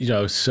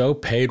 so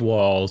paid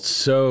wall,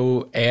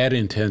 so ad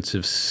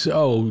intensive,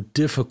 so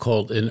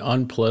difficult and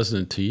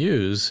unpleasant to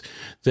use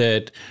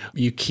that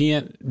you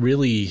can't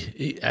really,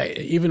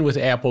 even with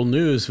Apple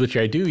News, which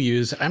I do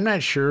use, I'm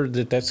not sure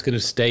that that's going to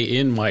stay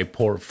in my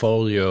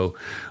portfolio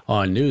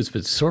on news,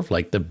 but it's sort of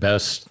like the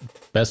best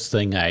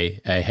thing I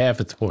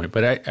have at the point.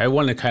 But I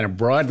want to kind of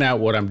broaden out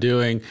what I'm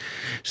doing.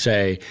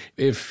 Say,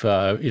 if,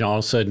 all of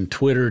a sudden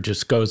Twitter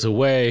just goes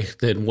away,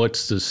 then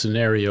what's the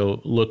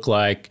scenario look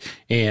like?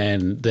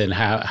 And then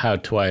how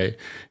do I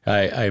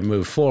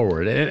move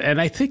forward? And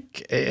I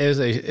think,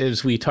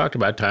 as we talked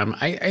about, Tom,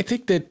 I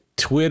think that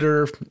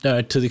Twitter,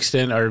 to the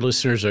extent our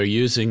listeners are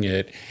using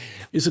it,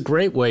 is a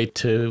great way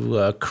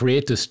to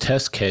create this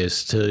test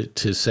case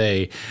to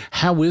say,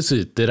 how is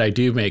it that I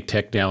do make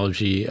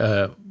technology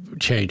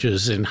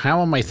changes, and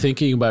how am I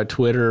thinking about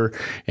Twitter,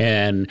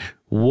 and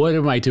what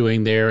am I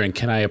doing there, and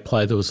can I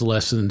apply those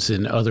lessons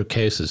in other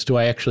cases? Do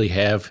I actually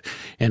have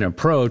an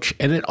approach?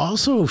 And it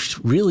also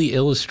really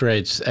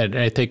illustrates, and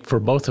I think for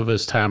both of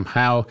us, Tom,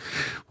 how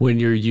when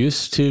you're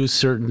used to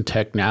certain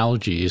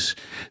technologies,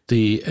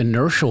 the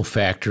inertial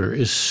factor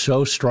is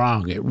so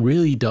strong. It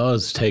really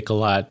does take a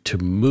lot to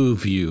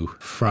move you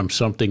from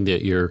something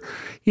that you're,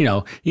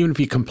 even if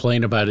you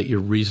complain about it, you're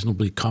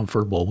reasonably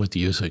comfortable with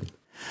using.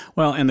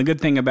 Well, and the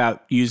good thing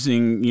about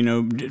using,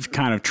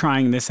 kind of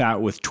trying this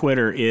out with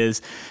Twitter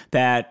is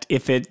that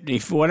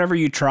if whatever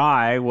you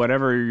try,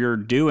 whatever you're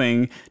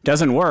doing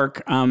doesn't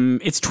work,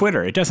 it's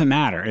Twitter. It doesn't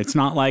matter. It's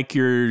not like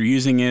you're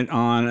using it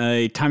on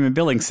a time and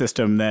billing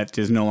system that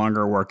is no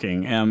longer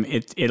working.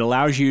 It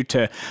allows you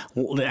to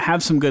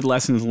have some good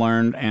lessons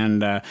learned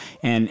and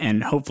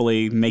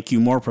hopefully make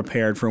you more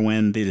prepared for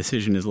when the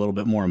decision is a little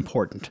bit more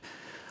important.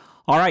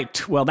 All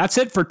right. Well, that's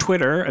it for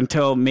Twitter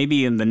until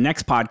maybe in the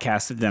next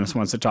podcast that Dennis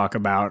wants to talk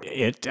about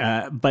it.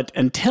 But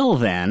until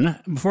then,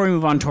 before we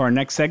move on to our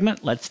next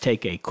segment, let's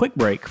take a quick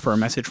break for a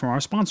message from our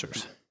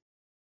sponsors.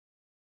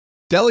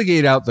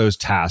 Delegate out those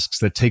tasks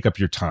that take up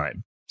your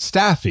time.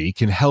 Staffy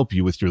can help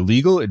you with your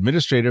legal,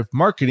 administrative,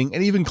 marketing,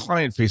 and even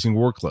client-facing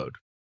workload.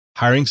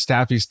 Hiring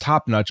Staffy's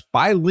top-notch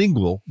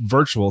bilingual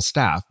virtual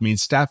staff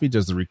means Staffy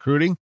does the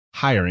recruiting,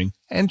 hiring,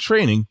 and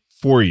training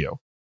for you.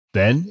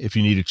 Then, if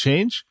you need a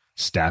change,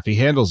 Staffy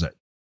handles it.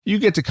 You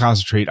get to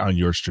concentrate on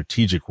your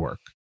strategic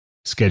work.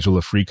 Schedule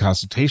a free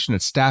consultation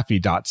at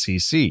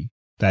staffy.cc.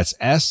 That's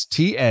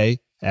STAFI.cc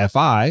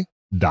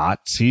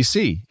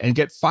and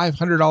get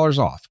 $500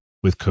 off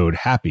with code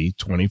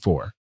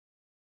HAPPY24.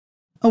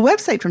 A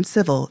website from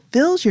Civil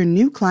fills your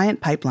new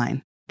client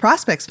pipeline.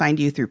 Prospects find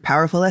you through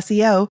powerful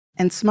SEO,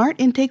 and smart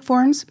intake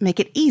forms make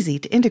it easy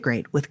to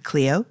integrate with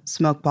Clio,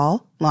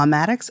 Smokeball,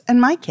 Lawmatics,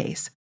 and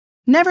MyCase.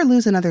 Never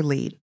lose another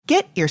lead.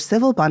 Get your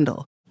Civil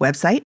bundle.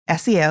 Website,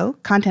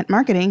 SEO, content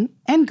marketing,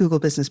 and Google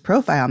Business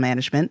Profile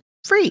Management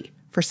free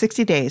for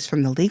 60 days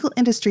from the legal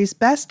industry's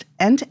best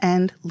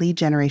end-to-end lead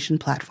generation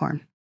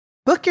platform.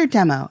 Book your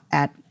demo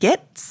at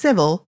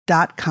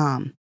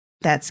getcivil.com.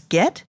 That's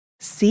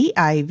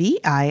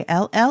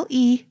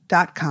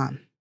GetCiville.com.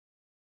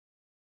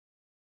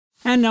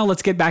 And now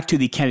let's get back to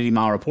the Kennedy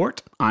Mile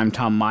Report. I'm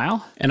Tom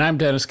Mile. And I'm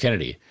Dennis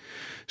Kennedy.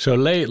 So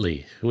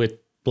lately, with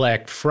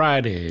Black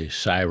Friday,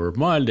 Cyber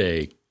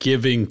Monday,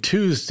 Giving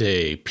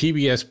Tuesday,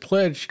 PBS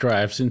pledge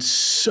drives, and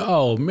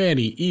so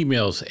many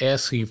emails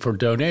asking for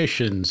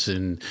donations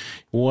and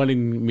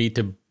wanting me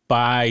to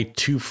buy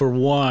 2 for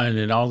 1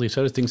 and all these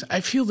other things. I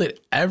feel that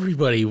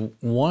everybody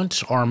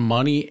wants our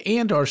money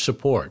and our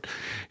support.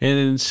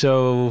 And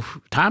so,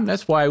 Tom,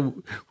 that's why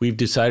we've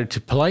decided to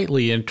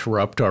politely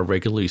interrupt our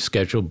regularly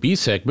scheduled B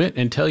segment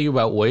and tell you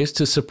about ways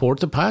to support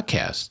the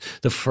podcast.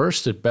 The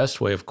first and best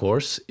way, of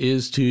course,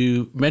 is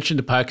to mention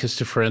the podcast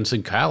to friends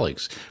and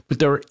colleagues. But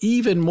there are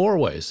even more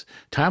ways.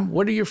 Tom,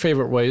 what are your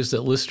favorite ways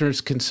that listeners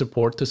can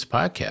support this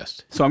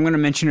podcast? So I'm going to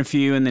mention a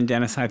few, and then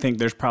Dennis, I think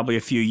there's probably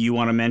a few you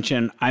want to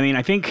mention. I mean,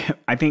 I think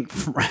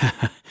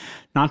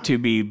not to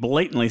be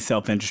blatantly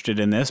self-interested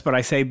in this, but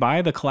I say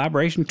buy the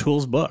Collaboration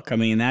Tools book. I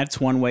mean,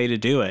 that's one way to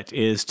do it,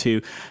 is to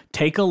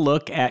take a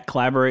look at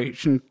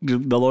Collaboration,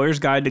 the Lawyer's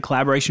Guide to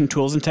Collaboration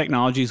Tools and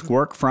Technologies,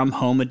 Work From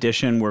Home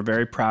Edition. We're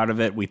very proud of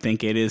it. We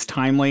think it is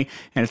timely,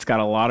 and it's got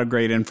a lot of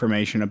great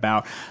information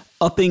about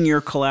upping your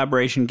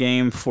collaboration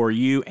game for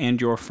you and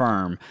your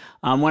firm.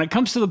 When it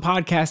comes to the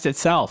podcast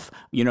itself,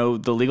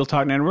 the Legal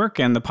Talk Network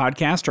and the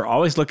podcast are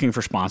always looking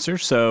for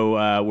sponsors.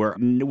 So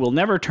we'll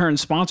never turn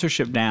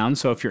sponsorship down.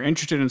 So if you're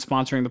interested in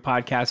sponsoring the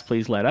podcast,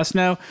 please let us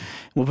know.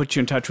 We'll put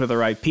you in touch with the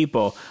right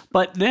people.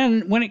 But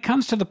then when it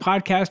comes to the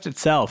podcast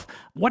itself,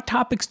 what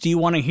topics do you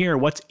want to hear?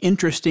 What's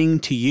interesting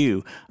to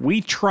you?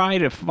 We try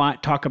to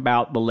talk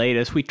about the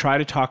latest. We try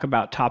to talk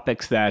about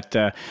topics that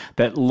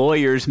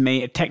lawyers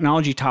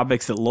technology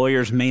topics that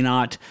lawyers may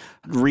not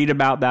read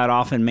about that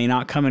often, may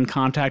not come in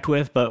contact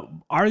with, but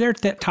are there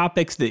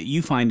topics that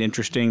you find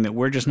interesting that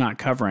we're just not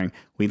covering?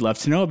 We'd love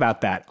to know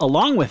about that.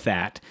 Along with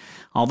that,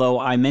 although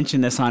I mention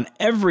this on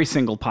every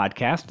single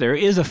podcast, there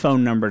is a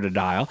phone number to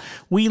dial.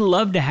 We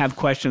love to have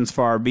questions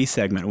for our B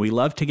segment. We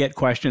love to get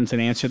questions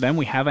and answer them.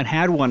 We haven't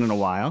had one in a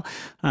while.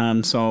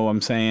 So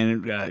I'm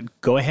saying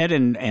go ahead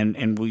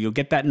and you'll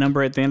get that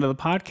number at the end of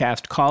the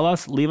podcast. Call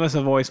us, leave us a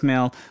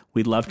voicemail.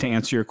 We'd love to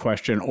answer your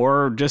question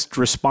or just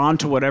respond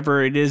to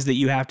whatever it is that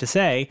you have to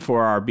say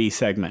for our B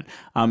segment.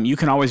 You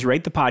can always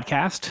rate the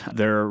podcast.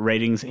 There are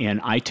ratings in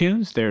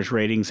iTunes. There's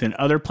ratings in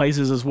other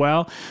places as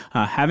well.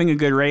 Having a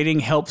good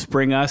rating helps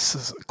bring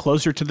us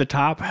closer to the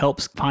top,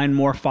 helps find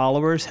more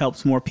followers,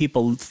 helps more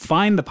people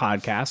find the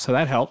podcast. So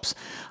that helps.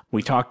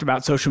 We talked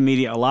about social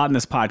media a lot in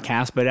this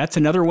podcast, but that's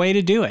another way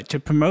to do it, to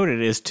promote it,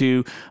 is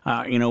to,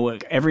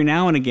 every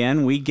now and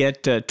again, we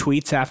get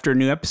tweets after a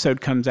new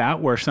episode comes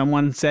out where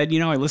someone said,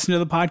 I listened to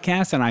the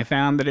podcast and I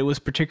found that it was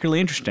particularly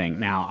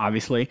interesting. Now,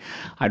 obviously,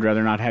 I'd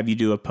rather not have you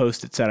do a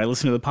post that said, I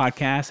listened to the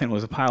podcast and it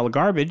was a pile of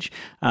garbage.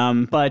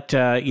 But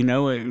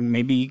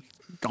maybe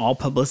all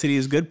publicity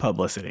is good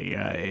publicity,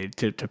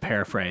 to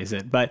paraphrase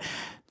it. But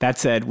that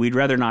said, we'd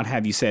rather not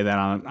have you say that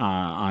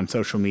on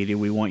social media.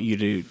 We want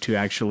you to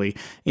actually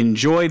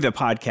enjoy the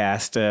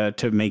podcast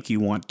to make you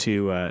want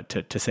to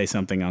say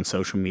something on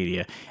social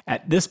media.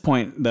 At this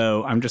point,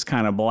 though, I'm just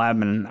kind of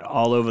blabbing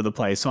all over the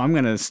place. So I'm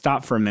going to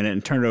stop for a minute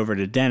and turn it over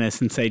to Dennis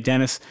and say,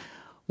 Dennis,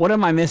 what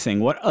am I missing?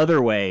 What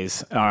other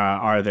ways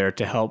are there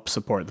to help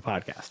support the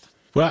podcast?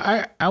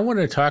 Well, I want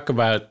to talk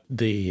about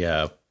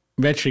the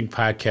mentioning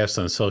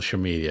podcasts on social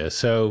media.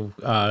 So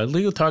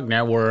Legal Talk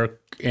Network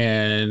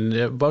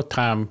and both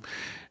Tom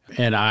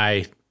and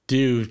I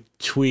do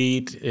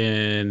tweet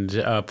and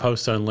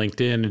post on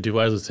LinkedIn and do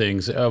other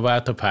things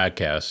about the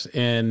podcast.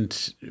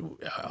 And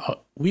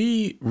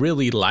we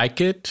really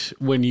like it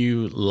when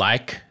you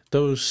like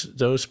those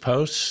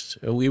posts.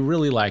 We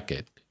really like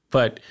it.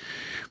 But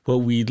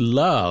what we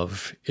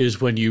love is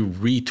when you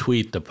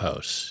retweet the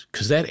posts,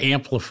 because that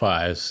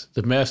amplifies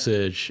the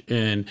message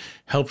and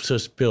helps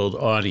us build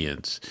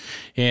audience.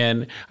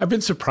 And I've been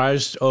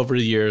surprised over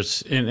the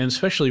years, and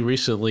especially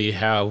recently,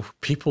 how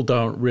people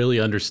don't really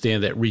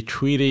understand that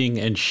retweeting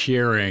and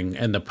sharing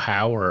and the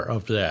power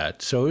of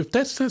that. So if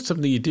that's not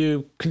something you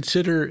do,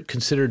 consider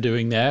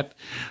doing that.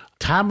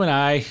 Tom and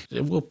I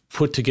will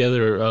put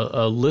together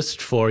a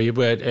list for you,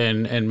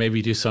 and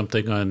maybe do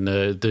something on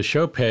the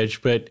show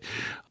page. But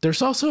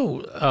there's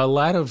also a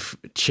lot of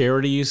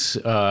charities,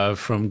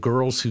 from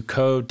Girls Who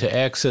Code to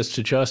Access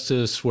to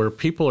Justice, where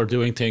people are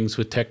doing things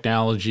with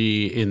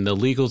technology in the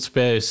legal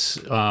space,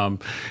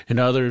 and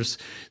others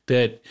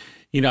that,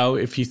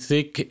 if you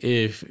think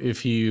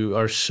if you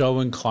are so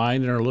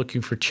inclined and are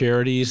looking for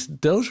charities,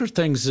 those are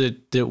things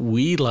that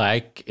we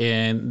like,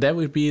 and that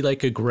would be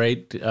like a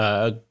great,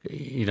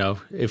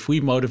 if we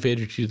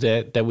motivated you,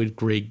 that would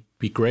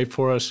be great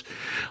for us.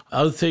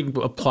 Other thing,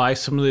 apply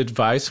some of the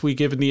advice we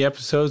give in the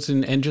episodes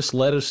and just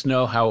let us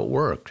know how it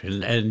worked.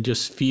 And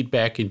just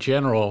feedback in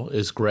general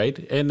is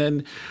great. And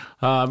then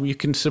you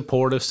can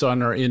support us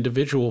on our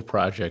individual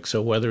projects.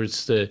 So whether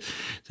it's the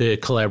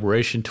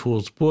Collaboration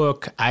Tools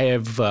book,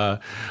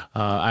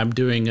 I'm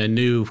doing a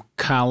new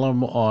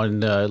column on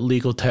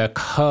Legal Tech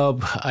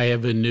Hub. I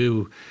have a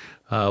new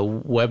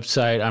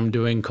website I'm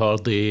doing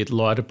called the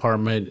Law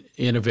Department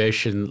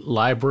Innovation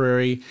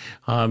Library.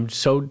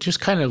 So just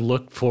kind of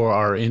look for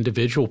our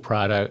individual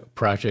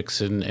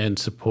projects and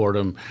support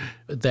them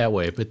that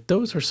way. But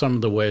those are some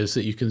of the ways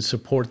that you can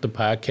support the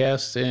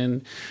podcast.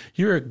 And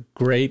you're a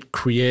great,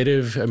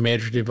 creative,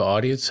 imaginative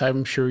audience.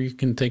 I'm sure you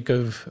can think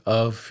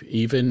of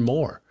even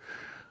more.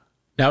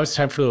 Now it's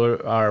time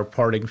for our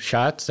parting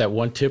shots. That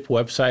one tip,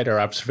 website, or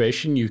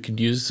observation you can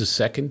use the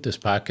second this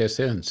podcast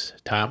ends.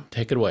 Tom,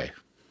 take it away.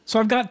 So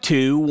I've got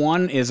two.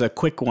 One is a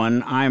quick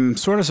one. I'm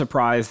sort of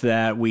surprised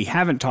that we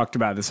haven't talked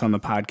about this on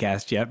the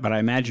podcast yet, but I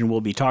imagine we'll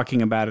be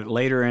talking about it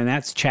later, and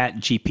that's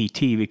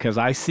ChatGPT, because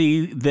I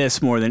see this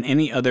more than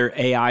any other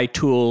AI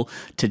tool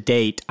to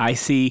date. I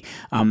see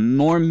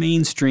more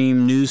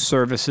mainstream news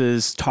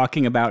services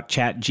talking about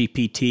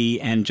ChatGPT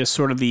and just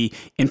sort of the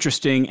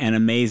interesting and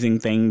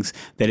amazing things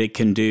that it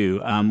can do.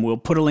 We'll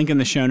put a link in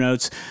the show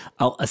notes.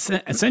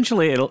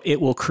 Essentially, it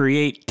will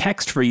create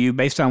text for you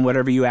based on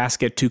whatever you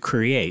ask it to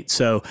create.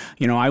 So,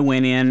 I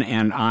went in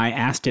and I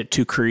asked it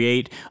to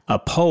create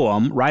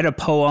write a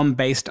poem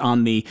based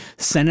on the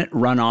Senate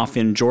runoff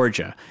in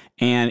Georgia.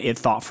 And it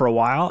thought for a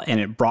while, and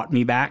it brought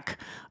me back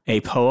a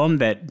poem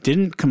that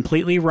didn't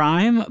completely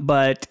rhyme,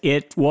 but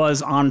it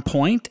was on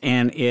point,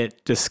 and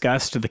it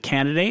discussed the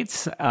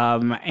candidates,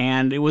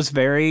 and I was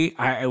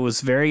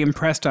very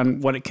impressed on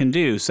what it can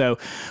do. So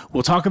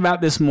we'll talk about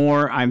this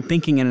more, I'm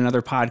thinking, in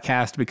another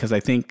podcast, because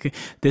I think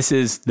this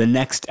is the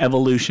next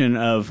evolution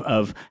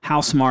of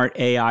how smart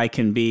AI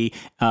can be.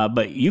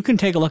 But you can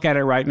take a look at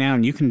it right now,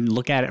 and you can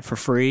look at it for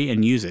free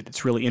and use it.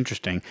 It's really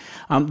interesting.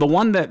 The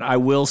one that I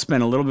will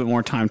spend a little bit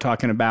more time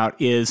talking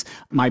about is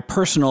my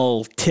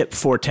personal tip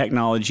for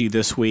technology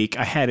this week.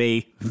 I had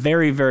a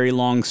very, very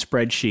long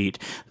spreadsheet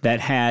that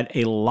had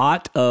a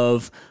lot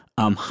of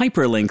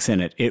hyperlinks in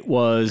it. It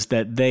was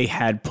that they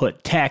had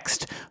put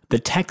the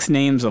text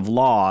names of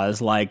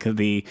laws,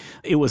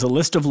 it was a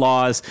list of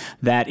laws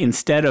that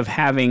instead of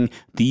having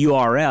the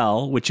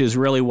URL, which is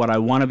really what I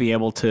want to be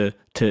able to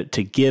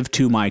give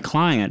to my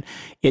client,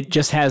 it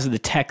just has the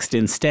text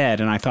instead.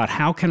 And I thought,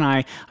 how can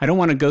I don't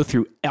want to go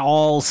through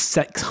all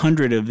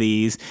 600 of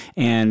these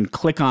and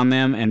click on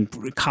them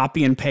and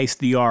copy and paste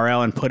the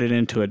URL and put it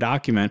into a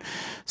document.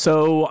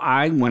 So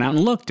I went out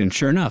and looked, and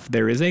sure enough,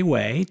 there is a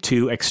way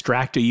to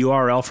extract a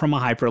URL from a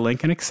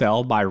hyperlink in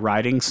Excel by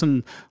writing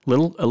a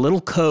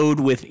little code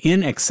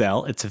within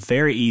Excel. It's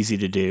very easy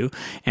to do.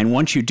 And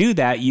once you do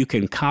that, you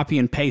can copy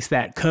and paste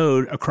that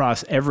code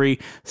across every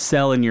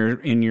cell in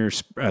your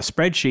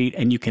spreadsheet,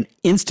 and you can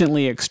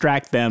instantly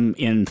extract them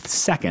in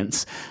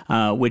seconds,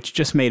 which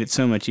just made it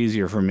so much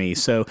easier for me.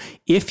 So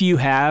if you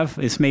have,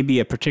 this may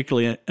be a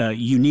particularly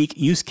unique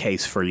use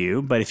case for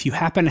you, but if you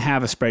happen to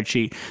have a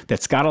spreadsheet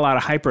that's got a lot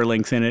of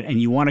hyperlinks in it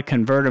and you want to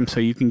convert them so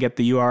you can get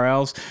the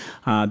URLs,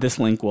 this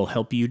link will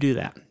help you do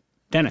that.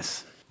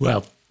 Dennis.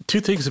 Well,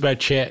 two things about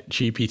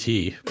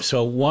ChatGPT.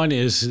 So one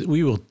is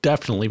we will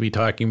definitely be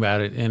talking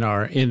about it in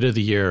our end of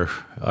the year,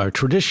 our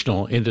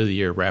traditional end of the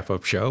year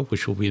wrap-up show,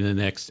 which will be in the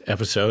next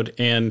episode.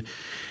 And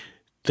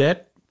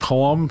that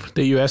poem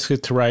that you asked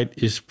it to write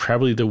is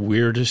probably the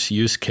weirdest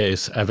use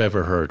case I've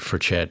ever heard for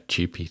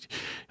GPT.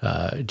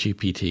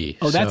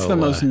 Oh, that's the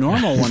most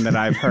normal one that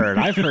I've heard.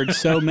 I've heard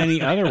so many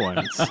other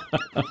ones.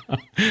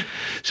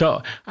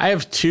 So I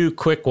have two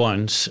quick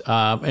ones.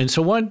 And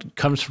so one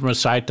comes from a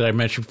site that I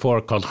mentioned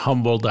before called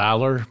Humble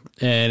Dollar,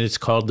 and it's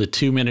called the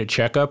 2-Minute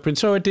Checkup. And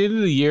so at the end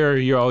of the year,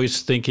 you're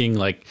always thinking,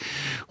 like,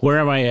 where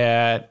am I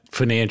at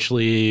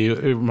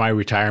financially, my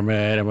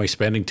retirement? Am I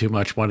spending too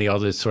much money? All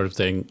this sort of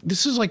thing.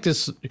 This is like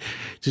this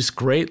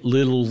great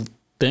little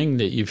thing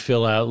that you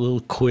fill out, little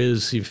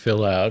quiz you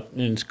fill out,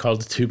 and it's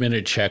called the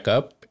 2-Minute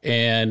Checkup.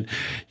 And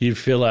you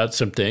fill out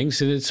some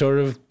things, and it sort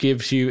of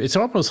gives you, it's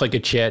almost like a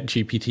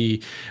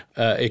ChatGPT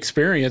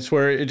experience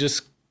where it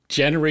just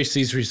generates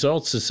these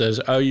results that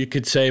says, oh, you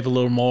could save a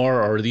little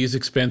more, or these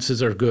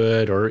expenses are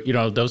good, or,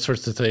 those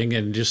sorts of things,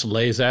 and just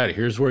lays out,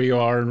 here's where you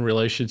are in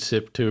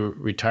relationship to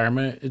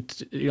retirement.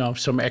 It's,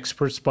 some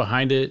experts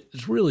behind it.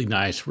 It's really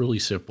nice, really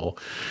simple.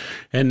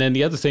 And then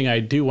the other thing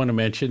I do want to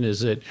mention is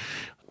that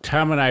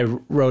Tom and I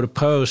wrote a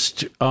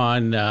post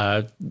on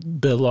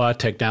the Law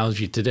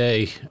Technology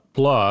Today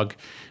blog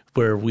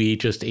where we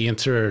just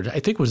answered, I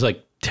think it was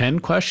like 10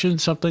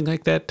 questions, something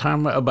like that,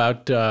 Tom,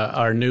 about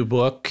our new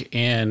book.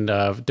 And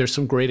there's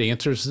some great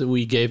answers that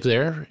we gave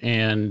there,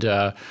 and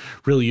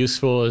really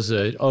useful as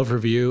an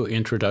overview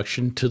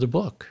introduction to the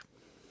book.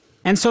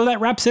 And so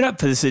that wraps it up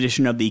for this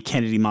edition of the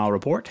Kennedy Miles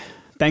Report.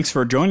 Thanks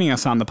for joining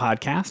us on the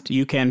podcast.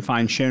 You can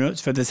find show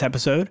notes for this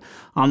episode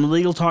on the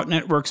Legal Talk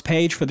Network's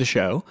page for the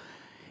show.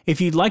 If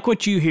you'd like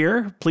what you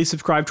hear, please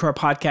subscribe to our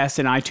podcast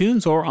in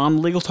iTunes or on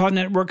the Legal Talk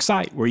Network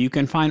site, where you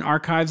can find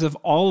archives of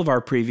all of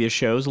our previous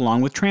shows along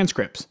with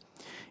transcripts.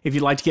 If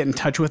you'd like to get in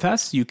touch with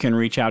us, you can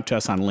reach out to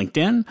us on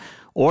LinkedIn,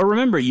 or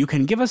remember, you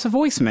can give us a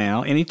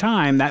voicemail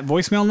anytime. That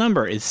voicemail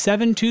number is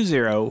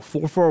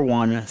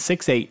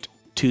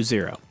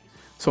 720-441-6820.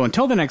 So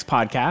until the next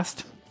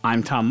podcast,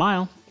 I'm Tom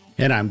Miles.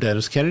 And I'm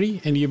Dennis Kennedy,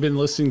 and you've been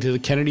listening to the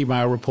Kennedy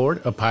Miles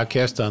Report, a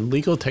podcast on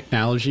legal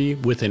technology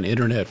with an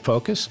internet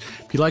focus.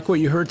 If you like what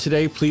you heard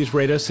today, please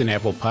rate us in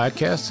Apple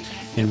Podcasts,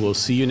 and we'll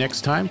see you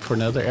next time for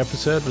another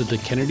episode of the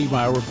Kennedy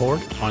Miles Report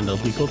on the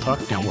Legal Talk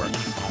Network.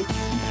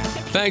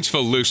 Thanks for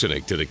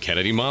listening to the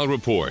Kennedy Miles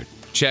Report.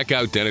 Check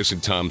out Dennis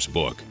and Tom's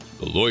book,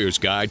 The Lawyer's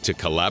Guide to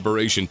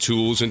Collaboration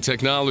Tools and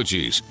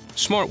Technologies,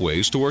 Smart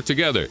Ways to Work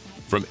Together,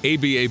 from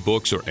ABA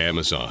Books or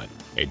Amazon.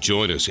 And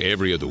join us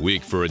every other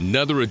week for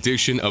another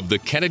edition of the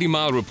Kennedy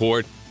Miles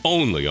Report,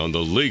 only on the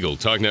Legal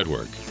Talk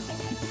Network.